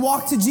 and he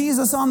walked to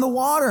Jesus on the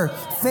water.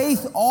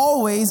 Faith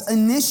always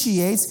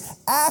initiates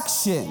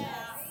action.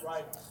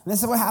 And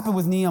this is what happened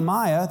with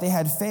Nehemiah. They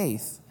had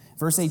faith.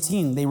 Verse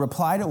 18, they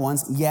replied at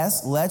once,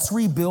 yes, let's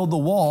rebuild the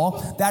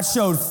wall. That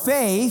showed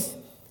faith,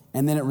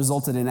 and then it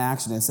resulted in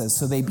action. It says,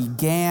 so they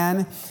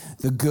began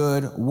the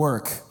good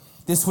work.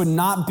 This would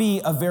not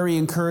be a very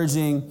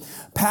encouraging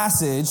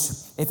passage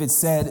if it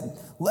said,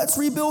 let's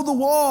rebuild the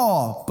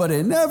wall, but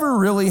it never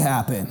really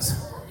happened.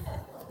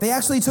 They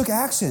actually took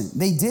action.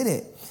 They did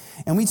it.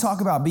 And we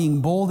talk about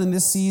being bold in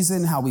this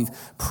season, how we've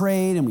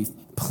prayed and we've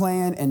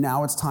planned, and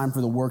now it's time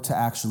for the work to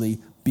actually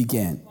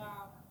begin.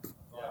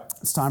 Wow.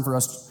 It's time for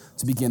us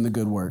to begin the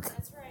good work.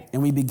 That's right.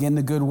 And we begin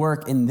the good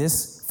work in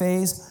this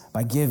phase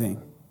by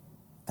giving.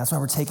 That's why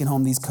we're taking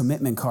home these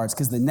commitment cards,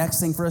 because the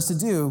next thing for us to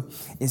do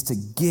is to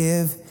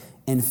give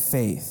in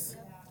faith,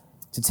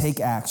 to take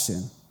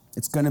action.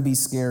 It's going to be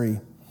scary,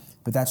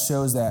 but that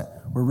shows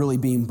that we're really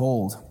being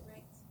bold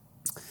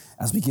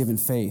as we give in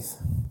faith.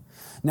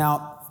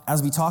 Now,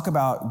 as we talk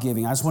about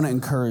giving, I just want to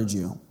encourage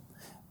you,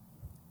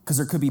 because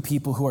there could be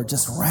people who are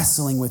just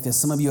wrestling with this.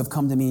 Some of you have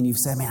come to me and you've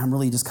said, man, I'm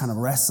really just kind of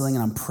wrestling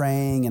and I'm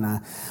praying and I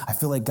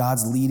feel like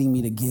God's leading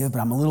me to give, but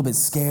I'm a little bit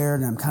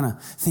scared and I'm kind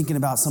of thinking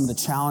about some of the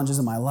challenges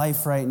in my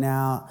life right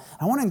now.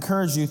 I want to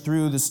encourage you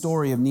through the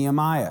story of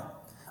Nehemiah.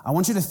 I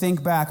want you to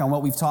think back on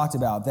what we've talked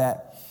about,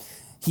 that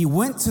he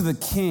went to the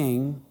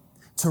king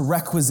to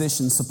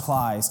requisition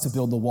supplies to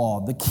build the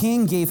wall. The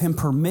king gave him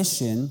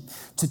permission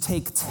to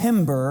take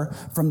timber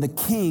from the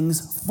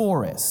king's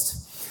forest.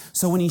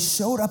 So when he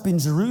showed up in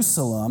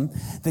Jerusalem,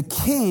 the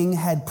king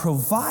had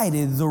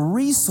provided the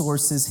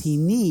resources he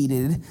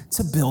needed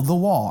to build the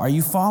wall. Are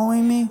you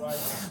following me? Right.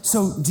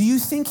 So do you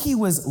think he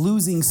was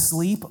losing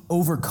sleep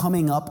over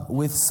coming up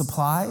with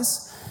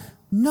supplies?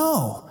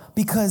 No,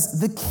 because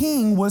the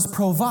king was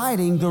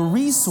providing the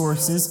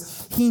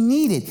resources he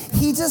needed.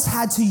 He just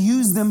had to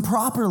use them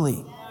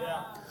properly.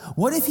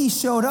 What if he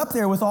showed up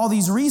there with all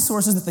these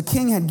resources that the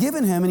king had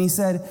given him and he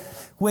said,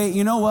 wait,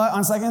 you know what?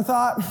 On second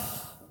thought,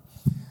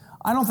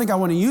 I don't think I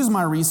want to use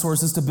my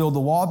resources to build the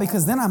wall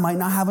because then I might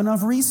not have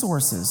enough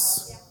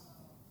resources.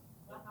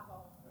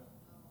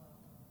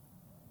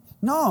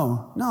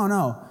 No.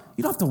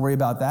 You don't have to worry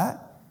about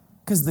that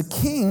because the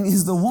king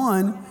is the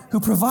one who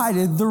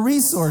provided the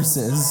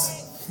resources.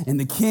 And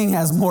the king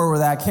has more where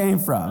that came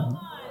from.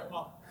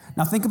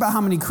 Now think about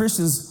how many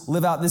Christians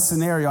live out this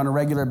scenario on a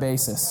regular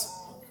basis.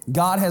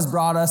 God has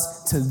brought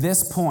us to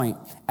this point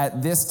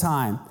at this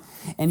time,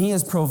 and he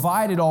has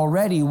provided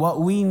already what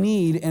we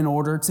need in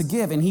order to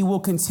give, and he will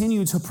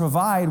continue to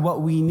provide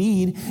what we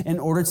need in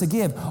order to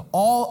give.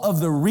 All of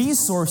the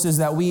resources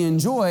that we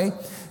enjoy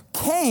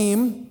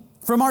came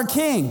from our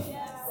King.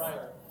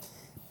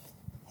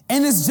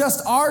 And it's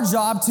just our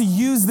job to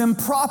use them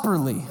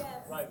properly.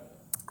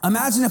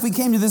 Imagine if we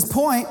came to this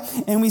point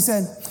and we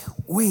said,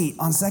 wait,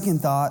 on second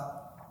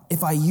thought,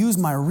 if I use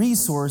my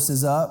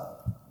resources up,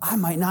 I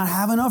might not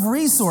have enough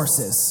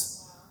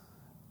resources.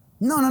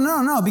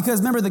 No, because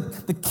remember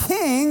the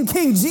King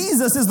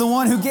Jesus is the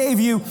one who gave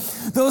you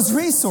those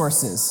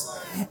resources.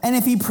 And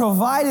if he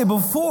provided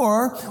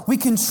before, we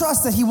can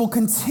trust that he will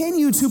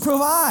continue to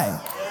provide.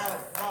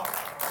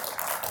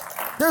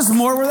 There's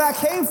more where that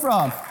came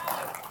from.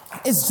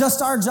 It's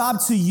just our job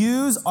to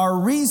use our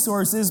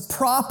resources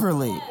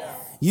properly.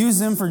 Use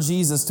them for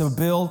Jesus to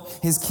build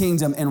his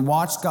kingdom and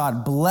watch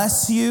God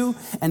bless you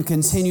and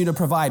continue to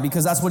provide,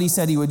 because that's what he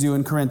said he would do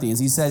in Corinthians.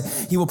 He said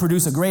he will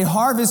produce a great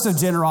harvest of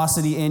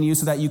generosity in you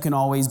so that you can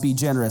always be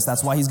generous.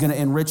 That's why he's going to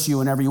enrich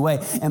you in every way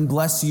and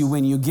bless you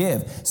when you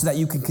give so that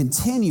you can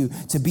continue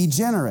to be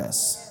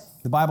generous.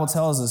 The Bible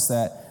tells us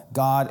that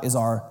God is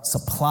our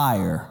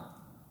supplier.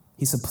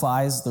 He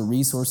supplies the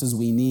resources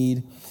we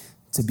need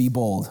to be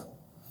bold.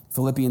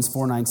 Philippians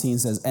 4:19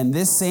 says, and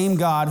this same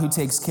God who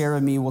takes care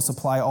of me will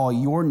supply all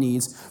your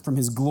needs from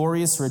his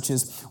glorious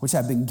riches, which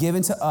have been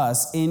given to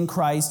us in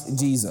Christ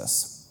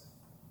Jesus.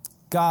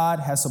 God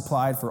has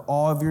supplied for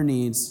all of your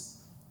needs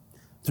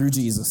through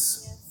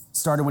Jesus. It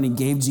started when he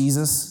gave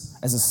Jesus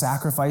as a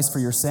sacrifice for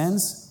your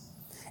sins,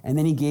 and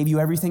then he gave you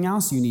everything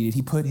else you needed.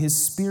 He put his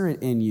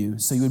spirit in you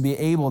so you would be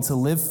able to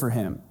live for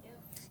him.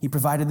 He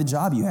provided the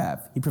job you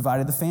have. He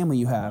provided the family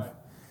you have.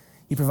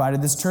 He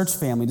provided this church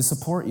family to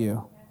support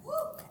you.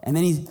 And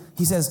then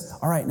he says,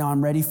 all right, now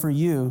I'm ready for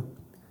you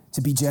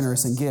to be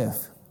generous and give.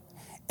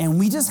 And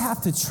we just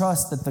have to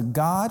trust that the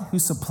God who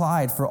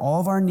supplied for all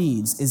of our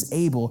needs is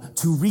able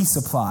to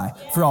resupply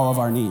for all of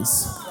our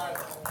needs.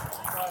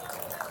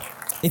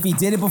 If he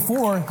did it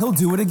before, he'll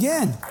do it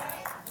again.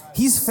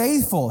 He's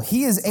faithful.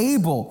 He is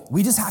able.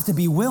 We just have to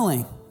be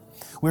willing.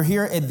 We're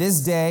here at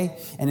this day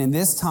and in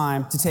this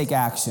time to take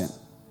action.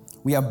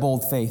 We have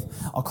bold faith.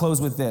 I'll close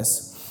with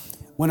this.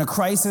 When a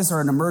crisis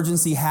or an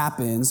emergency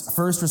happens,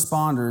 first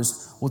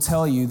responders will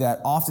tell you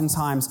that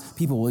oftentimes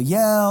people will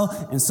yell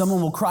and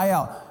someone will cry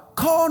out,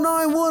 "Call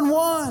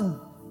 911."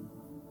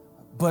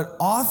 But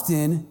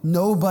often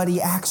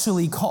nobody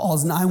actually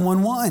calls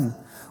 911.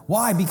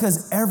 Why?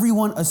 Because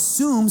everyone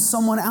assumes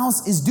someone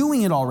else is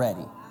doing it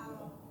already.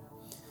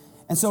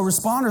 And so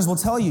responders will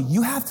tell you,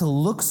 you have to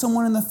look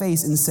someone in the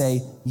face and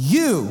say,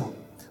 "You,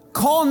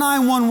 call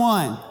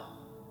 911.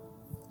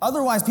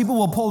 Otherwise, people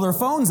will pull their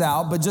phones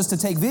out, but just to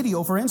take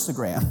video for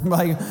Instagram.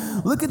 Like,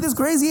 look at this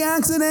crazy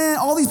accident.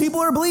 All these people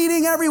are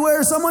bleeding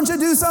everywhere. Someone should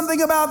do something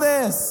about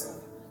this.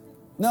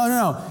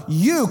 No.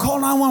 You call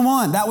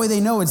 911. That way they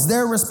know it's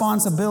their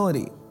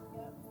responsibility.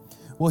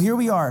 Well, here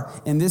we are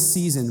in this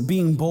season,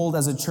 being bold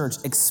as a church,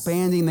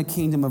 expanding the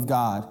kingdom of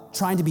God,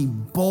 trying to be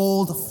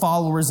bold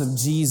followers of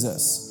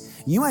Jesus.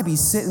 You might be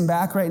sitting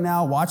back right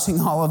now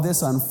watching all of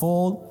this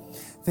unfold,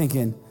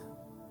 thinking,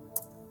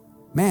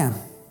 man,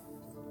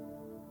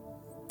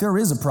 there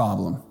is a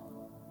problem.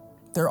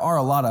 There are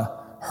a lot of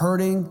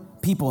hurting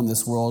people in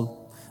this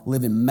world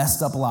living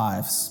messed up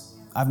lives.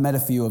 I've met a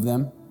few of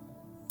them.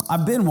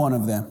 I've been one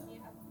of them.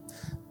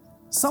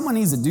 Someone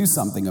needs to do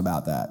something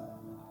about that.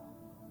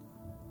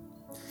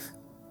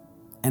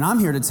 And I'm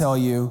here to tell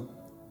you,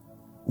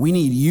 we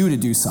need you to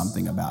do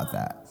something about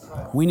that.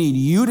 We need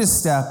you to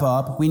step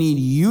up. We need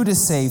you to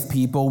save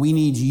people. We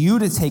need you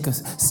to take a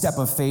step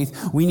of faith.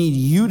 We need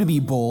you to be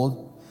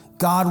bold.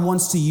 God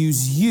wants to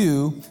use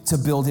you to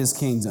build his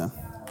kingdom.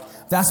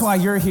 That's why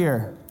you're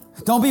here.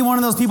 Don't be one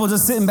of those people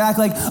just sitting back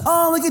like,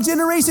 "Oh, look at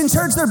Generation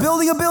Church. They're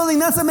building a building.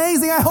 That's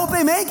amazing. I hope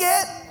they make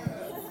it."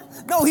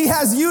 No, he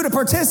has you to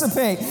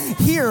participate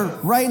here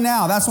right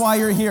now. That's why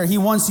you're here. He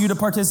wants you to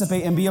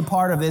participate and be a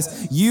part of this.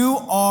 You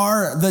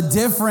are the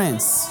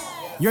difference.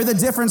 You're the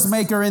difference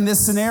maker in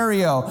this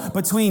scenario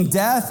between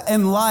death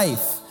and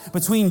life,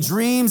 between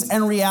dreams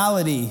and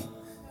reality.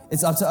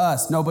 It's up to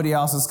us. Nobody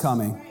else is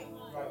coming.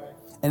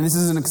 And this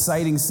is an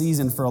exciting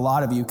season for a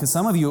lot of you because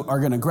some of you are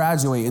going to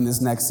graduate in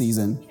this next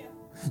season.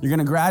 You're going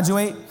to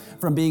graduate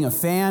from being a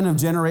fan of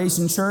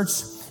Generation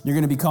Church. You're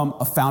going to become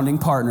a founding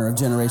partner of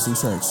Generation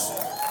Church.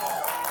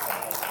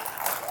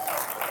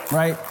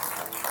 Right?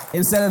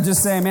 Instead of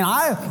just saying, "Man,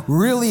 I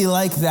really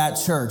like that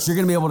church," you're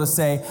going to be able to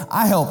say,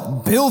 "I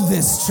helped build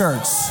this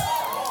church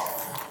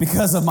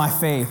because of my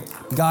faith.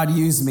 God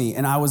used me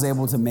and I was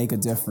able to make a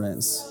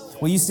difference."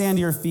 Will you stand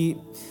to your feet?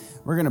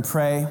 We're going to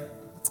pray.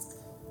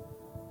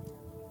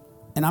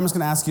 And I'm just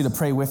going to ask you to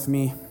pray with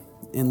me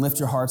and lift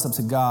your hearts up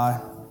to God.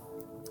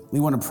 We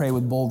want to pray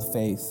with bold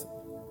faith.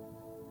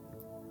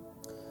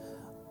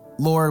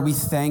 Lord, we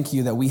thank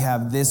you that we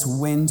have this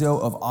window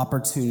of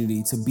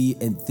opportunity to be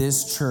at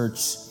this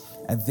church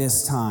at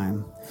this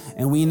time.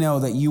 And we know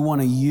that you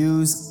want to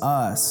use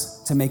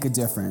us to make a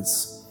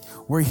difference.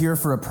 We're here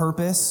for a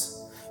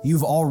purpose.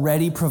 You've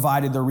already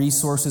provided the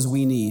resources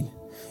we need.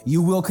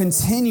 You will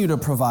continue to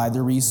provide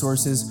the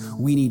resources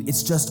we need.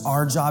 It's just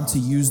our job to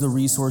use the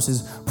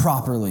resources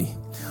properly.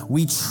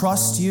 We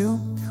trust you,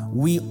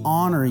 we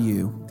honor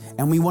you,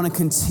 and we want to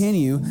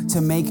continue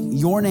to make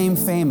your name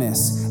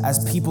famous as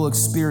people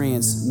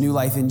experience new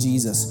life in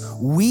Jesus.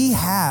 We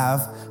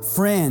have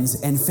friends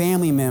and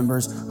family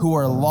members who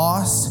are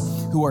lost,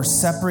 who are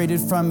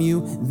separated from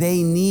you.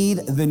 They need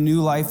the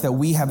new life that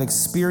we have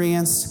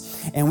experienced,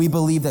 and we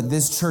believe that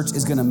this church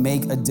is going to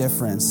make a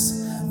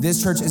difference.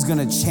 This church is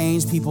going to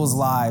change people's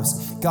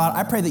lives. God,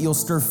 I pray that you'll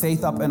stir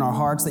faith up in our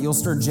hearts, that you'll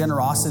stir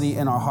generosity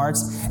in our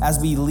hearts as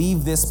we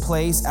leave this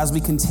place, as we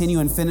continue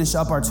and finish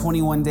up our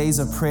 21 days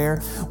of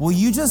prayer. Will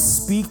you just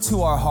speak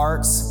to our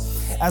hearts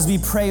as we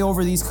pray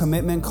over these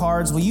commitment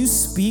cards? Will you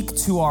speak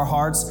to our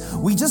hearts?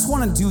 We just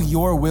want to do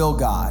your will,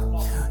 God.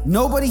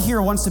 Nobody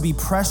here wants to be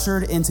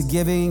pressured into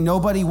giving.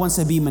 Nobody wants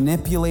to be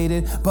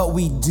manipulated, but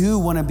we do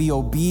want to be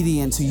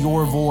obedient to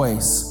your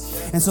voice.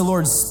 And so,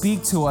 Lord,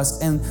 speak to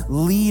us and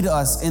lead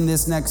us in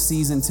this next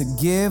season to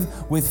give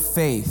with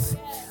faith.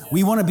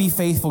 We want to be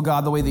faithful,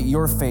 God, the way that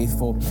you're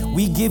faithful.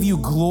 We give you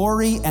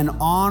glory and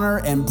honor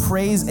and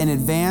praise in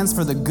advance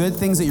for the good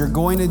things that you're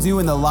going to do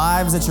in the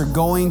lives that you're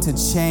going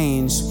to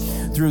change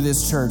through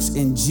this church.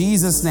 In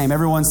Jesus' name,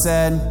 everyone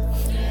said,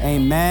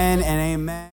 amen and amen.